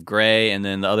 Miles of Gray, and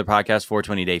then the other podcast,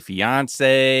 420 Day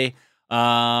Fiance.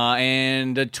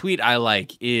 And a tweet I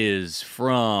like is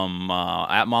from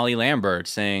at Molly Lambert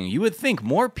saying, "You would think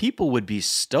more people would be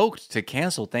stoked to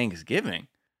cancel Thanksgiving,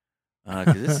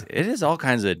 because it is all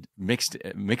kinds of mixed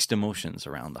emotions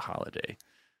around the holiday.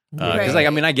 Because Right.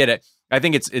 I get it. I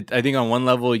think I think on one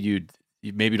level you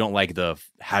maybe don't like the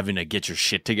having to get your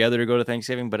shit together to go to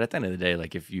Thanksgiving, but at the end of the day,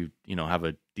 like if you have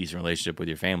a decent relationship with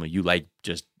your family, you like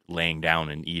just laying down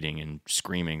and eating and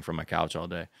screaming from a couch all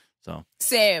day." So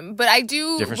Same. But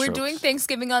we're Different doing strokes.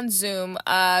 Thanksgiving on Zoom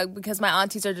because my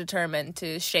aunties are determined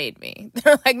to shade me.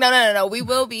 They're like, no. We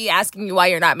will be asking you why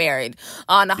you're not married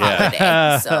on a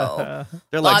holiday. So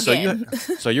they're like, log in.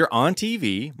 so you're on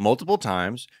TV multiple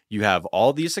times, you have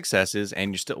all these successes,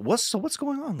 and you're still what's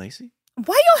going on, Lacey?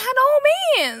 why you had no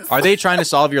mans? Are they trying to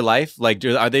solve your life? Like,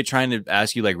 are they trying to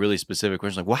ask you like really specific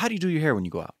questions? Like, well, how do you do your hair when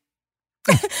you go out?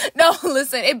 No,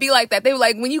 listen, it'd be like that. They were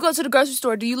like, when you go to the grocery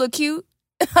store, do you look cute?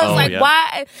 I was Oh, like, yeah.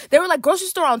 why? They were like, grocery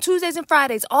store on Tuesdays and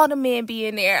Fridays, all the men be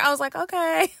in there. I was like,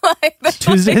 okay. Like,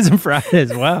 Tuesdays and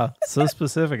Fridays. Wow. So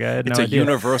specific. I had It's no a idea.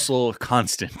 universal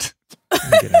constant.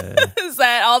 is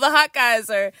that all the hot guys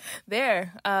are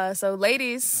there. So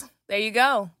ladies, there you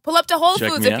go. Pull up to Whole Check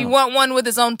Foods me if you out. want one with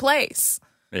his own place.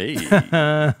 Hey.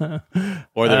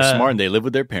 Or they're smart and they live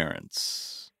with their parents.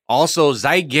 Also,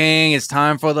 Zeit Gang, it's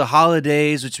time for the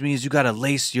holidays, which means you got to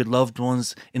lace your loved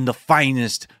ones in the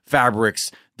finest fabrics,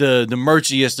 the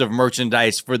merchiest of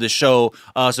merchandise for the show.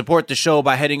 Support the show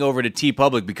by heading over to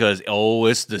TeePublic because,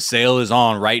 the sale is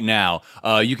on right now.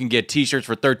 You can get t-shirts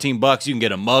for $13. You can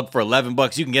get a mug for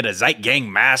 $11. You can get a Zeit Gang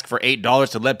mask for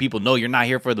 $8 to let people know you're not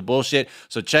here for the bullshit.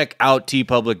 So check out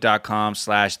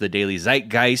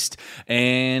teepublic.com/thedailyzeitgeist,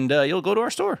 and you'll go to our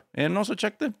store. And also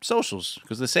check the socials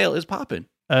because the sale is popping.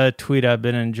 A tweet I've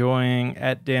been enjoying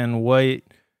at Dan White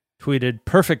tweeted,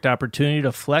 perfect opportunity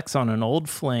to flex on an old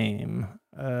flame.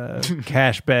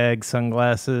 cash bag,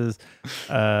 sunglasses,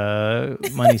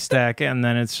 money stack, and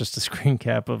then it's just a screen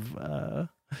cap of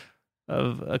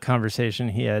a conversation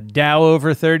he had. Dow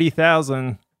over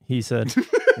 30,000. He said,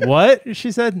 "What?"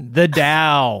 She said, "The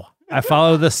Dow. I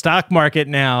follow the stock market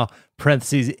now."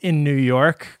 Parentheses, in New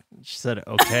York. She said,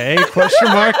 "Okay?" Question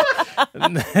mark.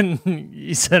 And then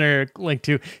he sent her a link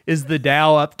to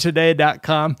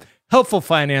isthedowuptoday.com. Helpful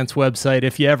finance website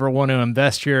if you ever want to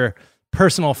invest your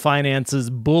personal finances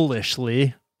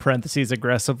bullishly, parentheses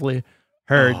aggressively.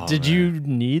 Did you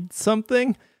need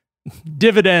something?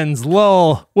 Dividends,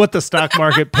 lol, what the stock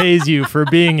market pays you for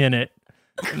being in it.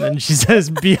 And then she says,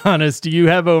 "Be honest, do you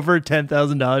have over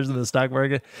 $10,000 in the stock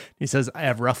market?" He says, "I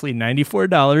have roughly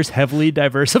 $94, heavily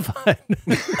diversified."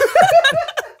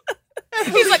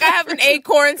 He's like, "I have an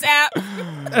Acorns app."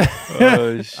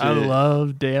 Oh, shit. I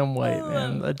love Dan White,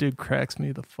 man. That dude cracks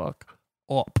me the fuck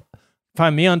up.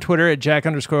 Find me on Twitter at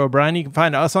Jack_O'Brien. You can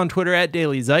find us on Twitter at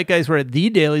Daily Zeitgeist. We're at The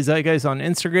Daily Zeitgeist on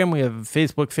Instagram. We have a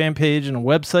Facebook fan page and a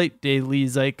website,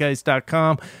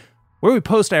 dailyzeitgeist.com, where we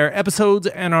post our episodes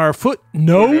and our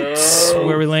footnotes,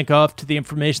 where we link off to the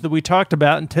information that we talked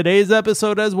about in today's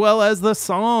episode, as well as the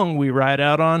song we ride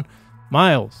out on.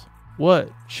 Miles, what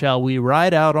shall we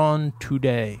ride out on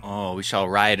today? Oh, we shall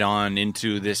ride on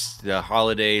into the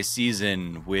holiday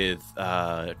season with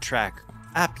a track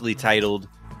aptly titled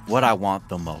 "What I Want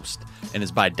the Most," and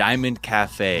it's by Diamond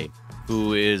Cafe,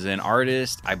 who is an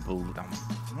artist, I believe, I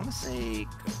want to say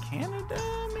Canada,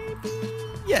 maybe?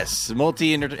 Yes,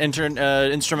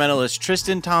 multi-instrumentalist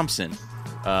Tristan Thompson.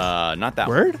 Not that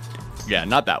Word? one. Yeah,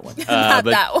 not that one. Not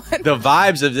but that one. The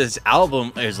vibes of this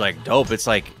album is like dope. It's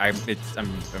like I'm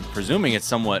presuming it's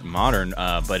somewhat modern,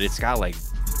 but it's got like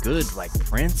good like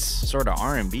Prince sort of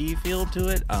R&B feel to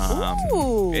it.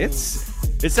 Ooh.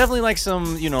 It's definitely like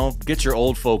some, get your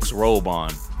old folks robe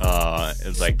on,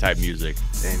 it's like type music.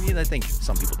 And I think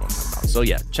some people don't talk about it. So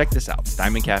yeah, check this out.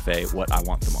 Diamond Cafe, What I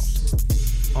Want the Most.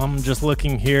 I'm just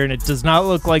looking here, and it does not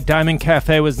look like Diamond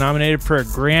Cafe was nominated for a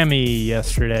Grammy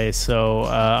yesterday, so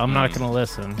I'm not going to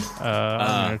listen.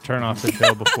 I'm going to turn off the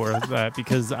show before that,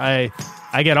 because I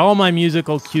get all my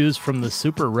musical cues from the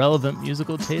super relevant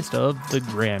musical taste of the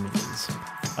Grammys.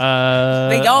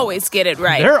 They always get it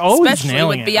right. They're always especially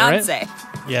nailing with it, Beyonce. right?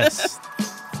 Yes.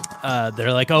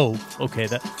 They're like, oh, okay,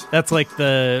 that's like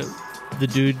the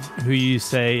dude who you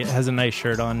say has a nice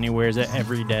shirt on and he wears it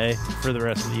every day for the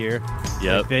rest of the year.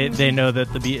 Yep. Like they know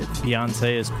that the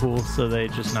Beyonce is cool, so they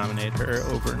just nominate her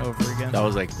over and over again. That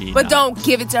was like me. But don't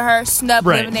give it to her. Snub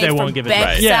Right, Lemonade they from won't give it Beck's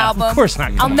right. Yeah, album. of course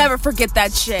not. I'll never forget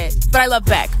that shit. But I love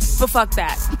Beck. But fuck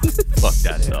that. Fuck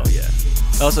that, though, yeah.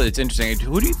 Also, it's interesting.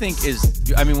 Who do you think is...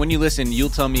 I mean, when you listen, you'll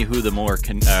tell me who the more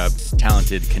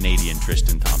talented Canadian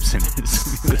Tristan Thompson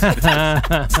is.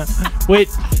 Wait,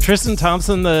 Tristan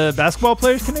Thompson, the basketball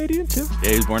player, is Canadian too? Yeah,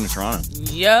 he was born in Toronto.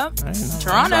 Yep.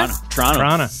 Toronto.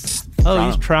 Toronto. Oh,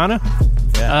 he's Toronto?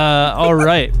 Yeah. All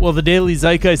right. Well, the Daily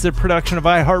Zeitgeist is a production of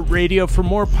iHeartRadio. For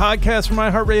more podcasts from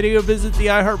iHeartRadio, visit the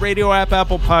iHeartRadio app,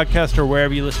 Apple Podcast, or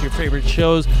wherever you listen to your favorite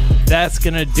shows. That's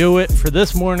going to do it for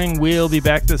this morning. We'll be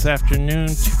back this afternoon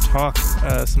to talk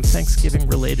some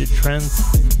Thanksgiving-related trends.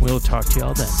 We'll talk to you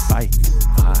all then. Bye.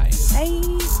 Bye. Bye.